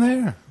go from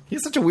there? He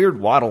has such a weird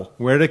waddle.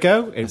 Where'd it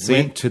go? It See?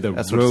 went to the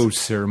That's what rose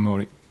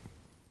ceremony.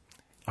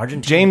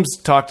 Argentine James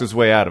talked his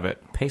way out of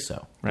it.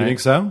 peso. You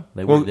think so?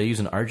 They Well- use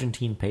an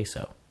Argentine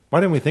peso. Why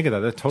didn't we think of that?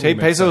 That totally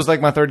makes Peso sense. is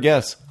like my third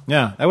guess.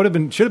 Yeah, that should have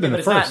been But the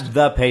it's first. not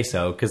the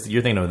peso, because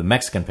you're thinking of the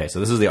Mexican peso.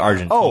 This is the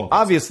Argentine Oh, peso.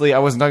 obviously, I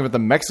wasn't talking about the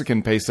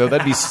Mexican peso.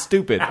 That'd be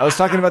stupid. I was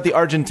talking about the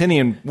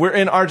Argentinian. We're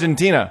in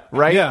Argentina,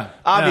 right? Yeah.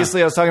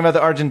 Obviously, I was talking about the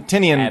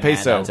Argentinian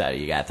peso.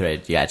 You got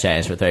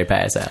change for 3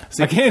 peso.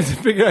 I can't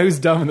figure out who's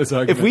dumb in this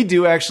argument. If we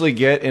do actually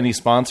get any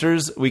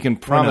sponsors, we can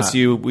promise not?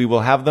 you we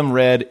will have them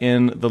read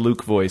in the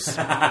Luke voice.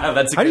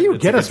 That's how do you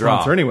get a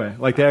sponsor anyway?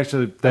 Like they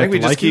actually, I think we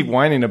just keep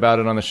whining about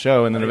it on the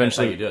show, and then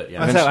Eventually, eventually, you do it.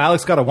 Yeah. That's how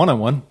Alex got a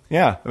one-on-one.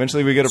 yeah,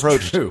 eventually we get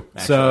approached. True.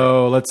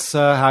 So let's.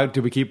 How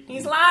do we keep?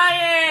 He's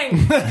lying.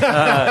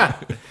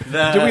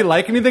 Do we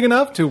like anything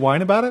enough to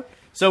whine about it?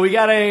 So we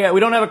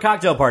don't have a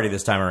cocktail party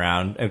this time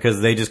around because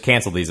they just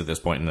canceled these at this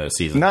point in the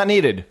season. Not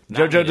needed.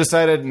 JoJo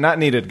decided not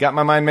needed. Got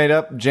my mind made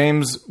up.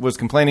 James was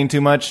complaining too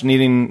much,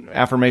 needing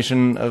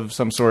affirmation of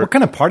some sort. What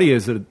kind of party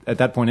is it at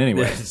that point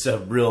anyway? It's a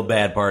real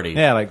bad party.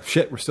 Yeah, like,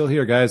 shit, we're still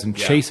here, guys, and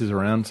Chase is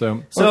around,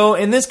 so... So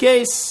in this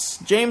case,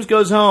 James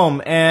goes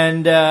home,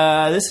 and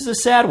this is a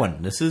sad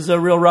one. This is a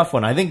real rough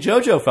one. I think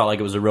JoJo felt like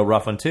it was a real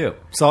rough one, too.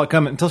 Saw it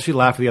coming until she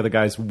laughed at the other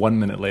guys 1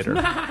 minute later.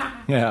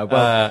 Yeah,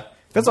 well...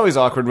 That's always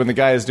awkward when the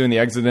guy is doing the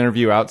exit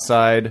interview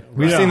outside.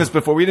 We've seen this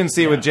before. We didn't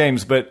see it with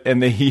James,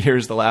 and he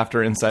hears the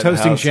laughter inside the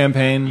toasting house.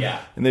 champagne. Yeah.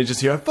 And they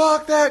just hear,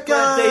 fuck that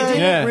guy! But they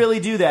didn't Yeah.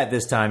 really do that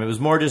this time. It was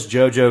more just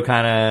JoJo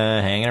kind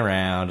of hanging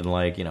around and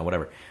like,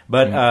 whatever.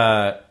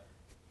 But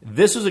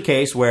this was a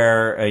case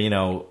where,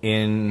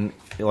 in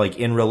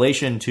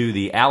relation to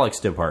the Alex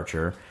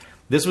departure,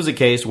 this was a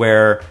case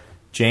where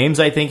James,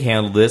 I think,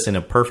 handled this in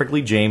a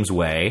perfectly James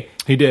way.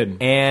 He did.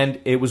 And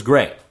it was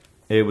great.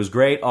 It was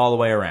great all the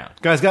way around.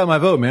 Guy's got my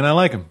vote, man. I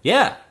like him.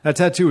 Yeah. That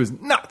tattoo is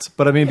nuts.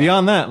 But, I mean,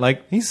 beyond that,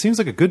 like, he seems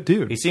like a good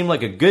dude. He seemed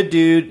like a good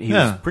dude. He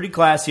was pretty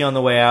classy on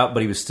the way out,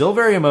 but he was still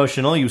very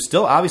emotional. He was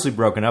still obviously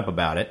broken up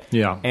about it.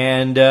 Yeah.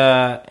 And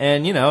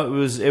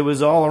it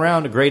was all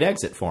around a great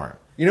exit for him.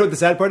 You know what the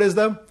sad part is,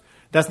 though?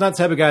 That's not the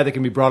type of guy that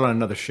can be brought on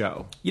another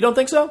show. You don't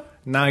think so?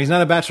 No, he's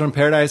not a Bachelor in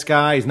Paradise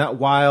guy. He's not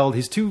wild.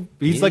 He's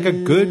like a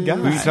good guy.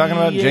 Who are you talking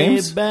about,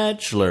 James? A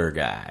bachelor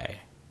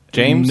guy.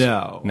 James?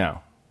 No. No.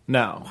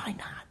 Why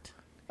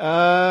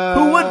not?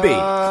 Who would be?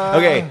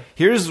 Okay,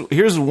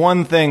 here's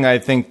one thing I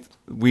think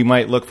we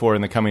might look for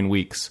in the coming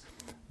weeks.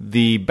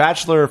 The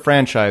Bachelor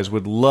franchise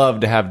would love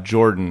to have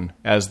Jordan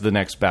as the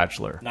next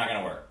Bachelor. Not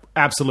going to work.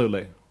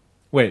 Absolutely.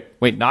 Wait,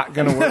 not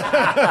going to work?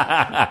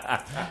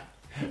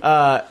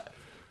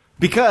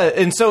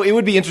 And so it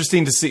would be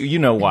interesting to see,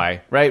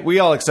 why, right? We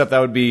all accept that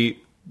would be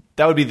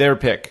their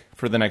pick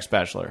for the next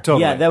Bachelor.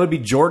 Totally. Yeah, that would be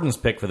Jordan's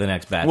pick for the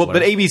next Bachelor. Well,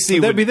 but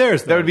ABC that'd be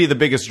theirs, That though. would be the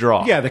biggest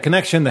draw. Yeah, the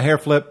connection, the hair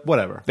flip,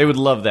 whatever. They would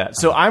love that.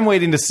 So I'm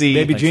waiting to see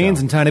Baby jeans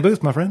and tiny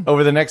boots, my friend.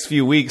 over the next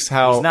few weeks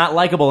He's not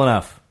likable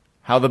enough.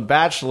 how the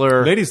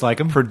Bachelor Ladies like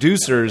him.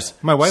 producers.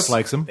 My wife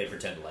likes him. They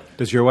pretend to like him.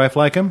 Does your wife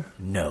like him?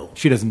 No.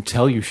 She doesn't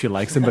tell you she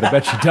likes him, but I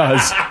bet she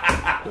does.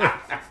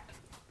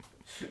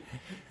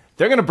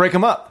 They're going to break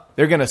them up.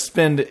 They're going to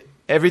spend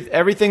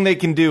everything they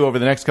can do over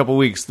the next couple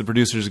weeks. The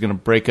producers are going to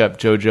break up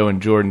JoJo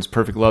and Jordan's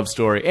perfect love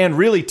story and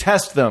really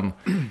test them.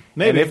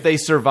 Maybe. And if they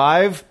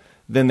survive,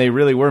 then they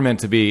really were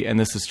meant to be, and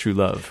this is true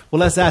love. Well,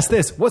 let's ask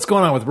this. What's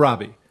going on with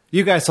Robbie?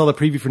 You guys saw the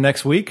preview for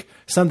next week.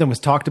 Something was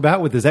talked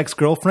about with his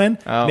ex-girlfriend.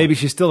 Oh. Maybe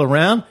she's still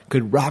around.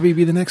 Could Robbie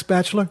be the next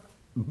Bachelor?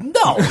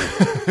 No.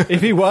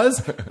 If he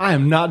was, I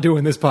am not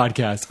doing this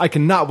podcast. I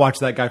cannot watch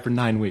that guy for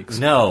 9 weeks.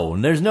 No,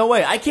 there's no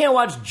way. I can't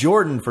watch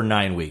Jordan for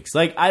 9 weeks.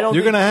 Like, I don't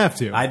You're think- going to have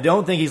to. I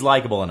don't think he's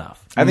likable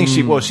enough. I think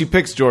she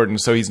picks Jordan,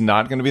 so he's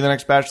not going to be the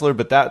next Bachelor,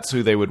 but that's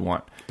who they would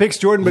want. Picks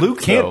Jordan, but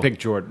Luke, can't though. pick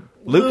Jordan.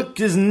 Luke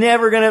is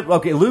never going to...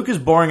 Okay, Luke is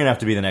boring enough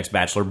to be the next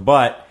Bachelor,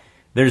 but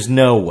there's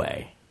no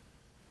way.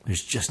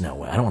 There's just no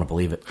way. I don't want to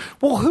believe it.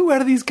 Well, who out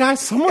of these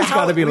guys? Someone's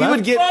got to be we left.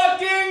 would get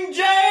Fucking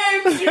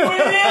James, you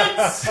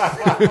idiots!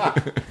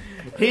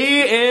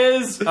 He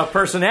is a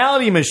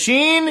personality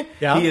machine.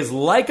 Yeah. He is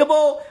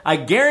likable. I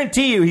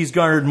guarantee you he's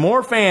garnered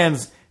more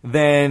fans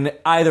than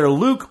either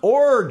Luke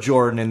or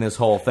Jordan in this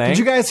whole thing. Did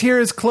you guys hear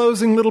his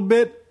closing little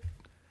bit?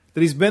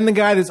 That he's been the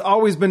guy that's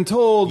always been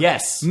told,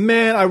 Yes.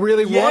 man, I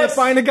really want to Yes.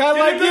 find a guy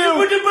like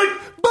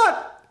you.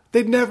 But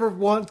they'd never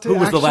want to Who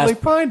was the actually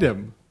last- find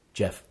him.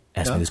 Jeff,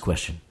 ask me this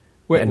question.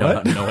 Wait, no,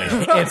 what? No, wait.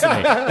 Answer me.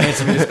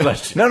 Answer me this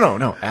question.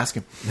 No. Ask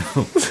him.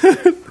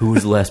 Who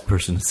was the last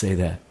person to say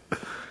that?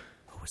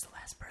 Who was the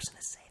last person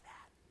to say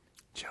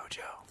that?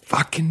 JoJo.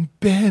 Fucking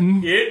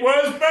Ben. It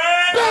was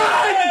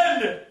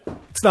Ben!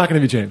 It's not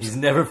going to be James. He's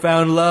never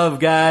found love,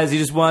 guys.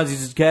 He's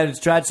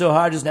tried so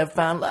hard, just never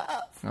found love.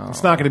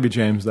 It's not going to be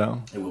James,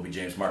 though. It will be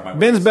James. Mark my words.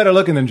 Ben's better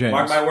looking than James.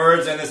 Mark my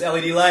words and this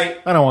LED light.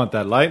 I don't want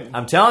that light.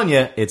 I'm telling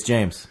you, it's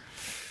James.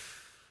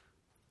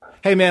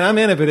 Hey, man, I'm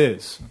in if it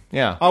is.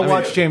 Yeah. I'll I mean,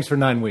 watch James for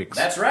 9 weeks.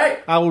 That's right.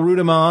 I will root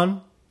him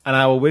on, and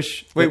I will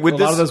wish Wait, that would a lot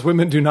this- of those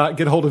women do not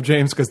get hold of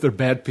James because they're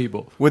bad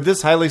people. Would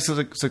this highly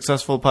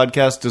successful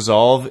podcast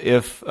dissolve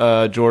if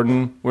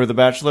Jordan were the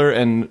Bachelor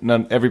and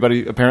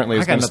everybody apparently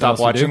is I got going to nothing stop else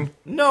to watching? do.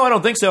 No, I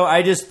don't think so.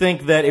 I just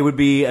think that it would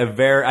be a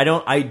very. I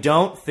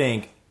don't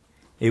think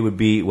it would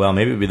be. Well,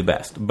 maybe it would be the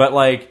best, but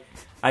like,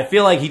 I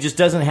feel like he just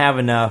doesn't have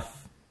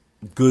enough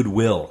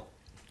goodwill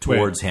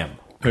towards him.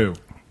 Who?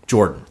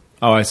 Jordan.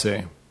 Oh, I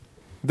see.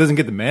 Doesn't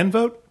get the man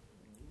vote?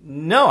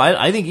 No,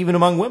 I think even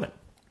among women.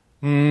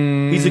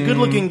 He's a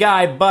good-looking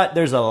guy, but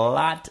there's a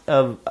lot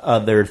of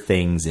other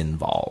things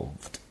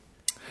involved.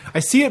 I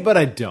see it, but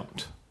I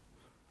don't.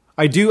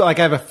 I do, like,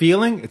 I have a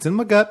feeling. It's in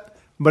my gut.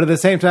 But at the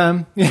same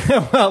time,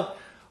 yeah, well,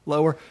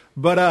 lower.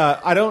 But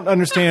I don't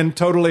understand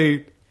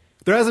totally.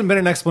 There hasn't been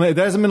an explanation.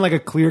 There hasn't been, like, a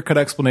clear-cut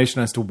explanation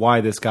as to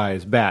why this guy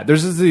is bad.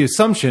 There's just the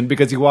assumption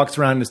because he walks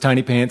around in his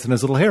tiny pants and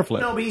his little hair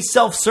flip. No, but he's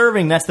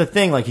self-serving. That's the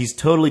thing. Like, he's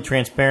totally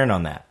transparent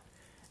on that.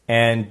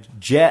 And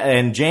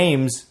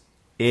James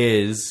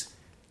is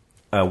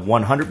a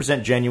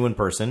 100% genuine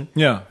person.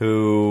 Yeah.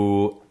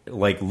 Who,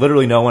 like,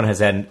 literally no one has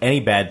had any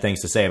bad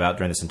things to say about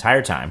during this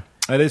entire time.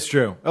 That is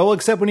true. Oh, well,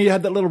 except when you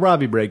had that little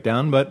Robbie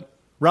breakdown, but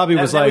Robbie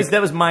was like,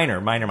 that was minor.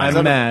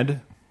 I'm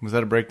mad. Was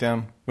that a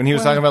breakdown? When he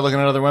was talking about looking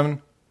at other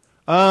women?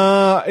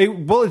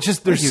 It's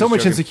just there's so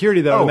much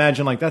insecurity that I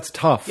imagine like that's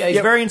tough. Yeah,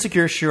 he's very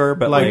insecure, sure,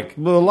 but like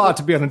a lot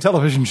to be on a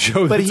television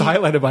show that's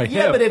highlighted by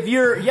him. But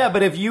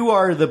if you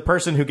are the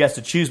person who gets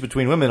to choose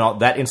between women,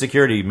 that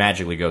insecurity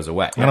magically goes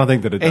away. I don't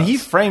think that it does. And he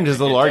framed his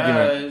little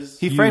argument. does.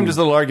 He framed his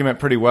little argument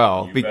pretty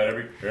well. You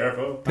better be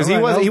careful. Because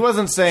he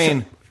wasn't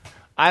saying,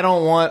 I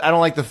don't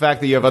like the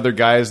fact that you have other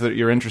guys that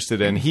you're interested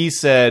in. He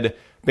said,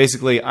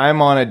 basically,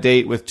 I'm on a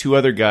date with 2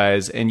 other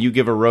guys, and you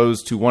give a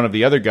rose to one of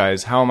the other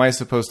guys. How am I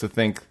supposed to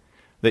think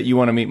that you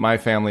want to meet my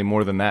family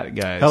more than that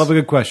guy's? Hell of a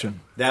good question.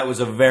 That was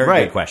a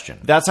very good question.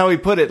 That's how he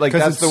put it. Like,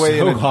 that's it's the way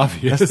so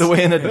obvious. That's the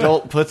way an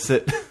adult puts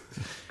it.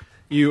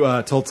 You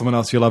told someone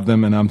else you love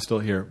them, and I'm still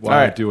here.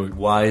 Why do it?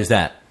 Why is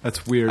that?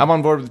 That's weird. I'm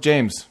on board with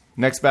James.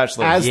 Next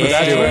Bachelor. As the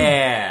Bachelor.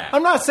 Yeah.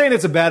 I'm not saying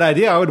it's a bad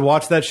idea. I would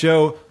watch that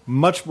show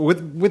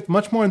with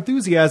much more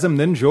enthusiasm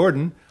than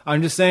Jordan.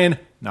 I'm just saying,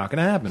 not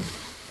going to happen.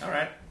 All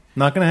right.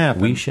 Not going to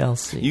happen. We shall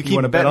see. You keep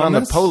wanna bet betting on on the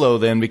this? polo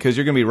then, because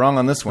you're going to be wrong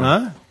on this one.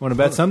 Huh? Want to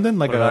bet something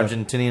like Put an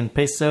Argentinian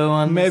peso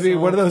on maybe this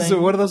what are whole those?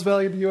 thing? What are those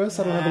valued in the U.S.?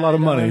 I don't have a lot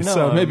of money, No,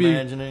 so I'm maybe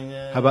imagining,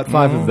 how about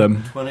 5 of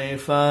them?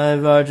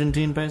 25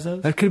 Argentine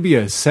pesos. That could be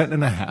a cent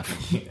and a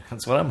half.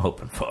 That's what I'm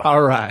hoping for.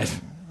 All right.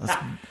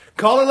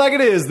 Call it like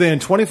it is then.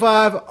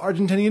 25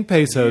 Argentinian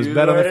pesos.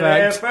 Bet on the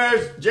fact.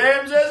 First,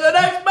 James is the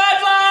next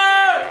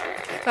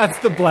Bachelor! That's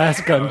the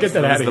blast gun. Get that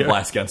out That's of the here.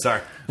 blast gun,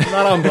 sorry.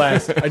 Not on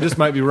blast. I just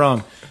might be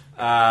wrong.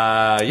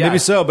 Yeah. Maybe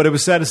so, but it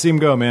was sad to see him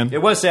go, man.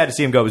 It was sad to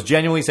see him go. It was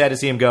genuinely sad to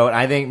see him go, and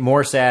I think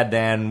more sad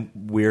than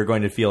we're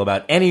going to feel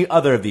about any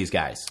other of these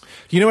guys.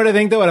 You know what I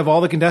think, though? Out of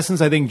all the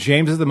contestants, I think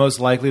James is the most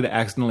likely to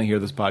accidentally hear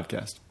this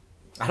podcast.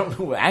 I don't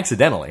know,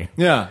 accidentally.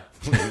 Yeah.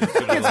 He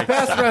gets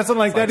passed around something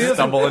like that. He doesn't,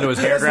 Stumble into his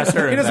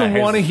hairdresser. he doesn't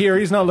want to hear.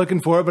 He's not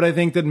looking for it, but I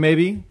think that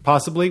maybe,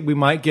 possibly, we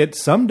might get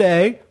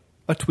someday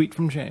a tweet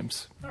from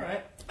James. All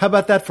right. How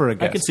about that for a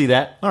guess? I can see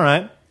that. All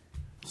right.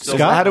 So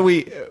Scott, how do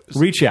we...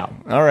 reach out.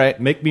 All right.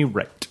 Make me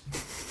right.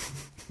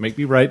 Make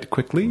me right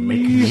quickly. Make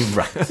me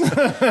right.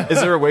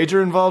 Is there a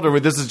wager involved, or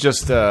this is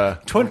just...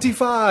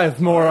 25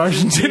 more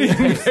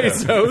Argentinian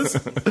pesos.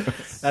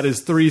 That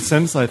is 3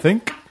 cents, I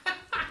think.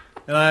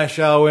 And I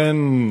shall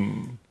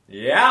win.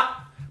 Yeah.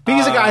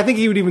 He's a guy, I think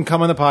he would even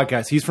come on the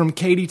podcast. He's from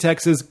Katy,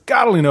 Texas.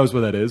 God only knows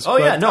where that is. Oh,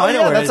 yeah. No, I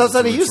know where that's it is. outside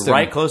of It's Houston.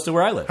 right close to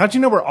where I live. How'd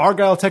you know where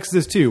Argyle, Texas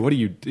is, too? What are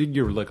you?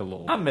 You're like a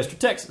little I'm Mr.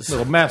 Texas.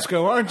 maps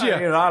go, aren't you?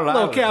 I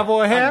Little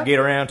cowboy I can hat. get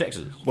around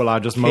Texas. Well, I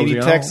just Katy, mosey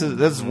on. Texas.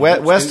 That's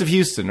west of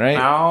Houston, right?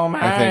 All my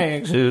I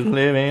think. exes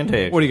live in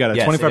Texas. What do you got, a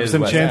Yes, 25% it is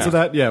West chance of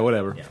Texas. that? Yeah,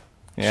 whatever.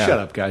 Yeah. Shut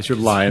up, guys. You're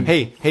lying.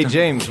 Hey,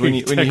 James, when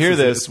you hear Texas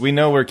this, we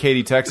know where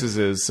Katy, Texas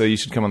is, so you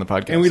should come on the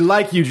podcast. And we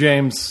like you,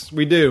 James.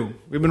 We do.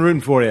 We've been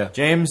rooting for you.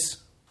 James,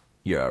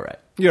 you're all right.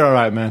 You're all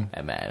right, man.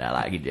 Hey, man, I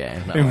like you,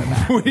 James. Don't worry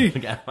about it.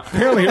 We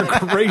apparently are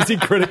crazy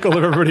critical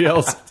of everybody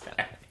else.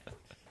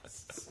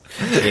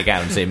 You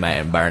got to see,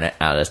 man, burn it.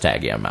 I'll just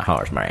tag you on my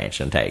horse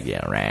ranch and take you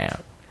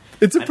around.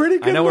 It's a pretty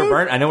good I know where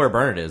one.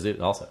 Burnett is.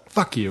 Also,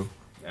 Fuck you.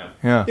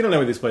 Yeah. You don't know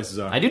where these places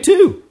are. I do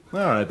too. All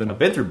right, then. I've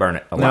been through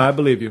Burnett a No, I lot.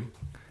 believe you.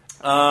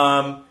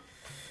 I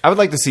would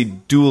like to see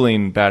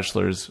dueling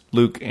bachelors,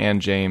 Luke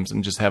and James,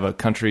 and just have a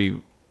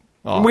country...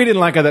 Oh. We didn't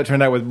like how that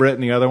turned out with Britt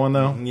and the other one,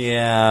 though.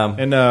 Yeah,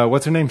 And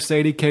what's her name?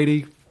 Sadie?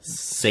 Katie?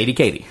 Sadie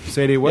Katie.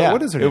 Sadie? What, Yeah,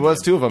 what is her name? It was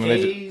 2 of them. and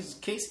they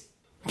Casey.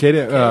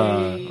 Katie. What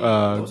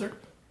was her?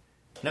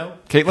 No.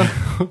 Caitlin?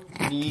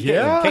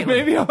 Yeah, Caitlin.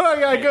 maybe. Oh,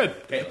 yeah,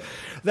 good. Caitlin.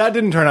 That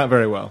didn't turn out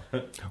very well.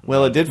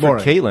 Well, it did for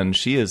Boring. Caitlin.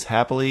 She is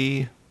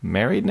happily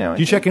married now. I Did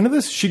you think. check into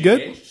this? She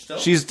good?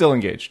 She's still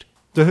engaged.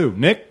 To who?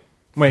 Nick?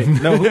 Wait,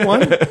 no, who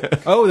won?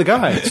 Oh, the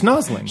guy.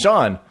 Snozzling.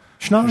 Sean.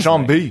 Schnozzling.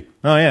 Sean B.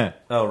 Oh, yeah.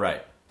 Oh,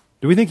 right.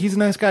 Do we think he's a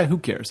nice guy? Who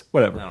cares?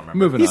 Whatever. I don't remember.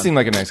 Moving He on. seemed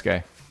like a nice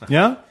guy.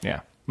 Yeah?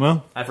 Yeah.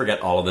 Well, I forget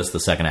all of this the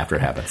second after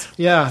it happens.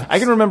 yeah. I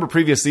can remember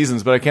previous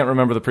seasons, but I can't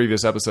remember the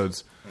previous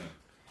episodes.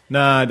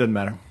 Nah, it doesn't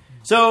matter.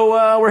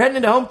 So we're heading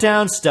into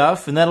hometown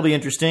stuff, and that'll be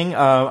interesting.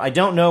 I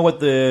don't know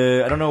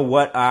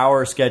what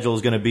our schedule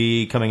is going to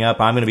be coming up.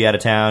 I'm going to be out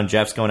of town.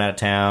 Jeff's going out of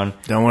town.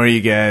 Don't worry,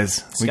 you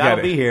guys. Scott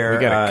will be here. We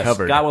got it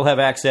covered. Scott will have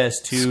access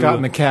to Scott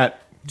and the cat.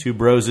 to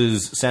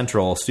Broses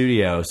Central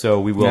Studio, so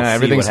we will. Yeah, see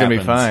everything's what going to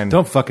be happens. fine.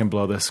 Don't fucking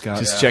blow this, Scott.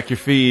 Just check your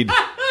feed.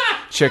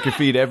 Check your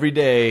feed every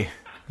day.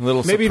 A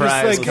little Maybe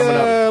surprise just like coming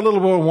up. a little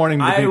more warning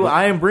to people.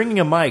 I am bringing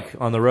a mic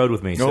on the road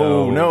with me.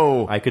 So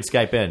no. I could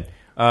Skype in.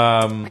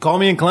 Call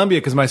me in Colombia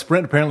because my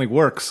Sprint apparently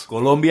works.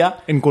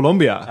 Colombia. In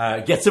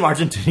Colombia. Get some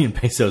Argentinian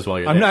pesos while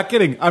you're I'm there. not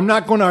kidding. I'm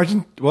not going to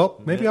Argentina. Well,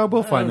 maybe I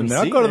will find them there.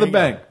 I'll See, go to the there you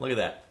bank. go. Look at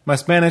that. My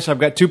Spanish, I've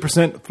got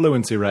 2%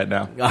 fluency right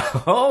now.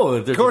 Oh,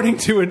 there's According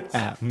to an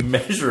app.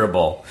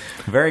 measurable.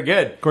 Very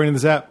good. According to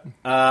this app.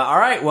 All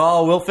right.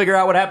 Well, we'll figure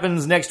out what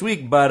happens next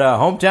week. But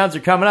hometowns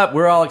are coming up.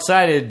 We're all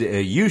excited.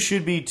 You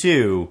should be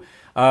too.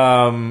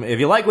 If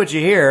you like what you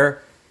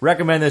hear,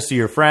 recommend this to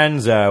your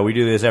friends. We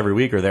do this every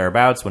week or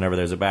thereabouts whenever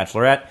there's a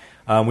Bachelorette.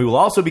 We will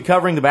also be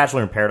covering The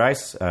Bachelor in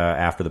Paradise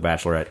after The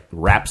Bachelorette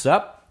wraps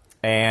up.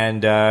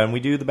 And we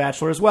do The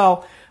Bachelor as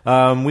well.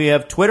 We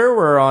have Twitter.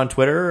 We're on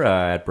Twitter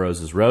at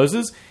Broses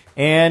Roses.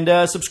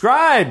 And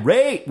subscribe,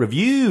 rate,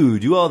 review,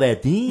 do all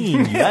that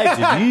thing you like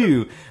to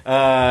do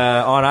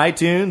on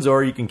iTunes,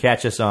 or you can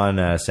catch us on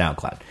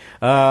SoundCloud.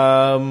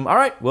 All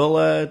right,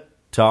 we'll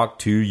talk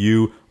to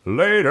you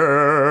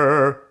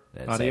later.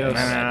 Adios.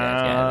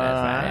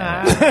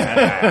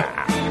 That's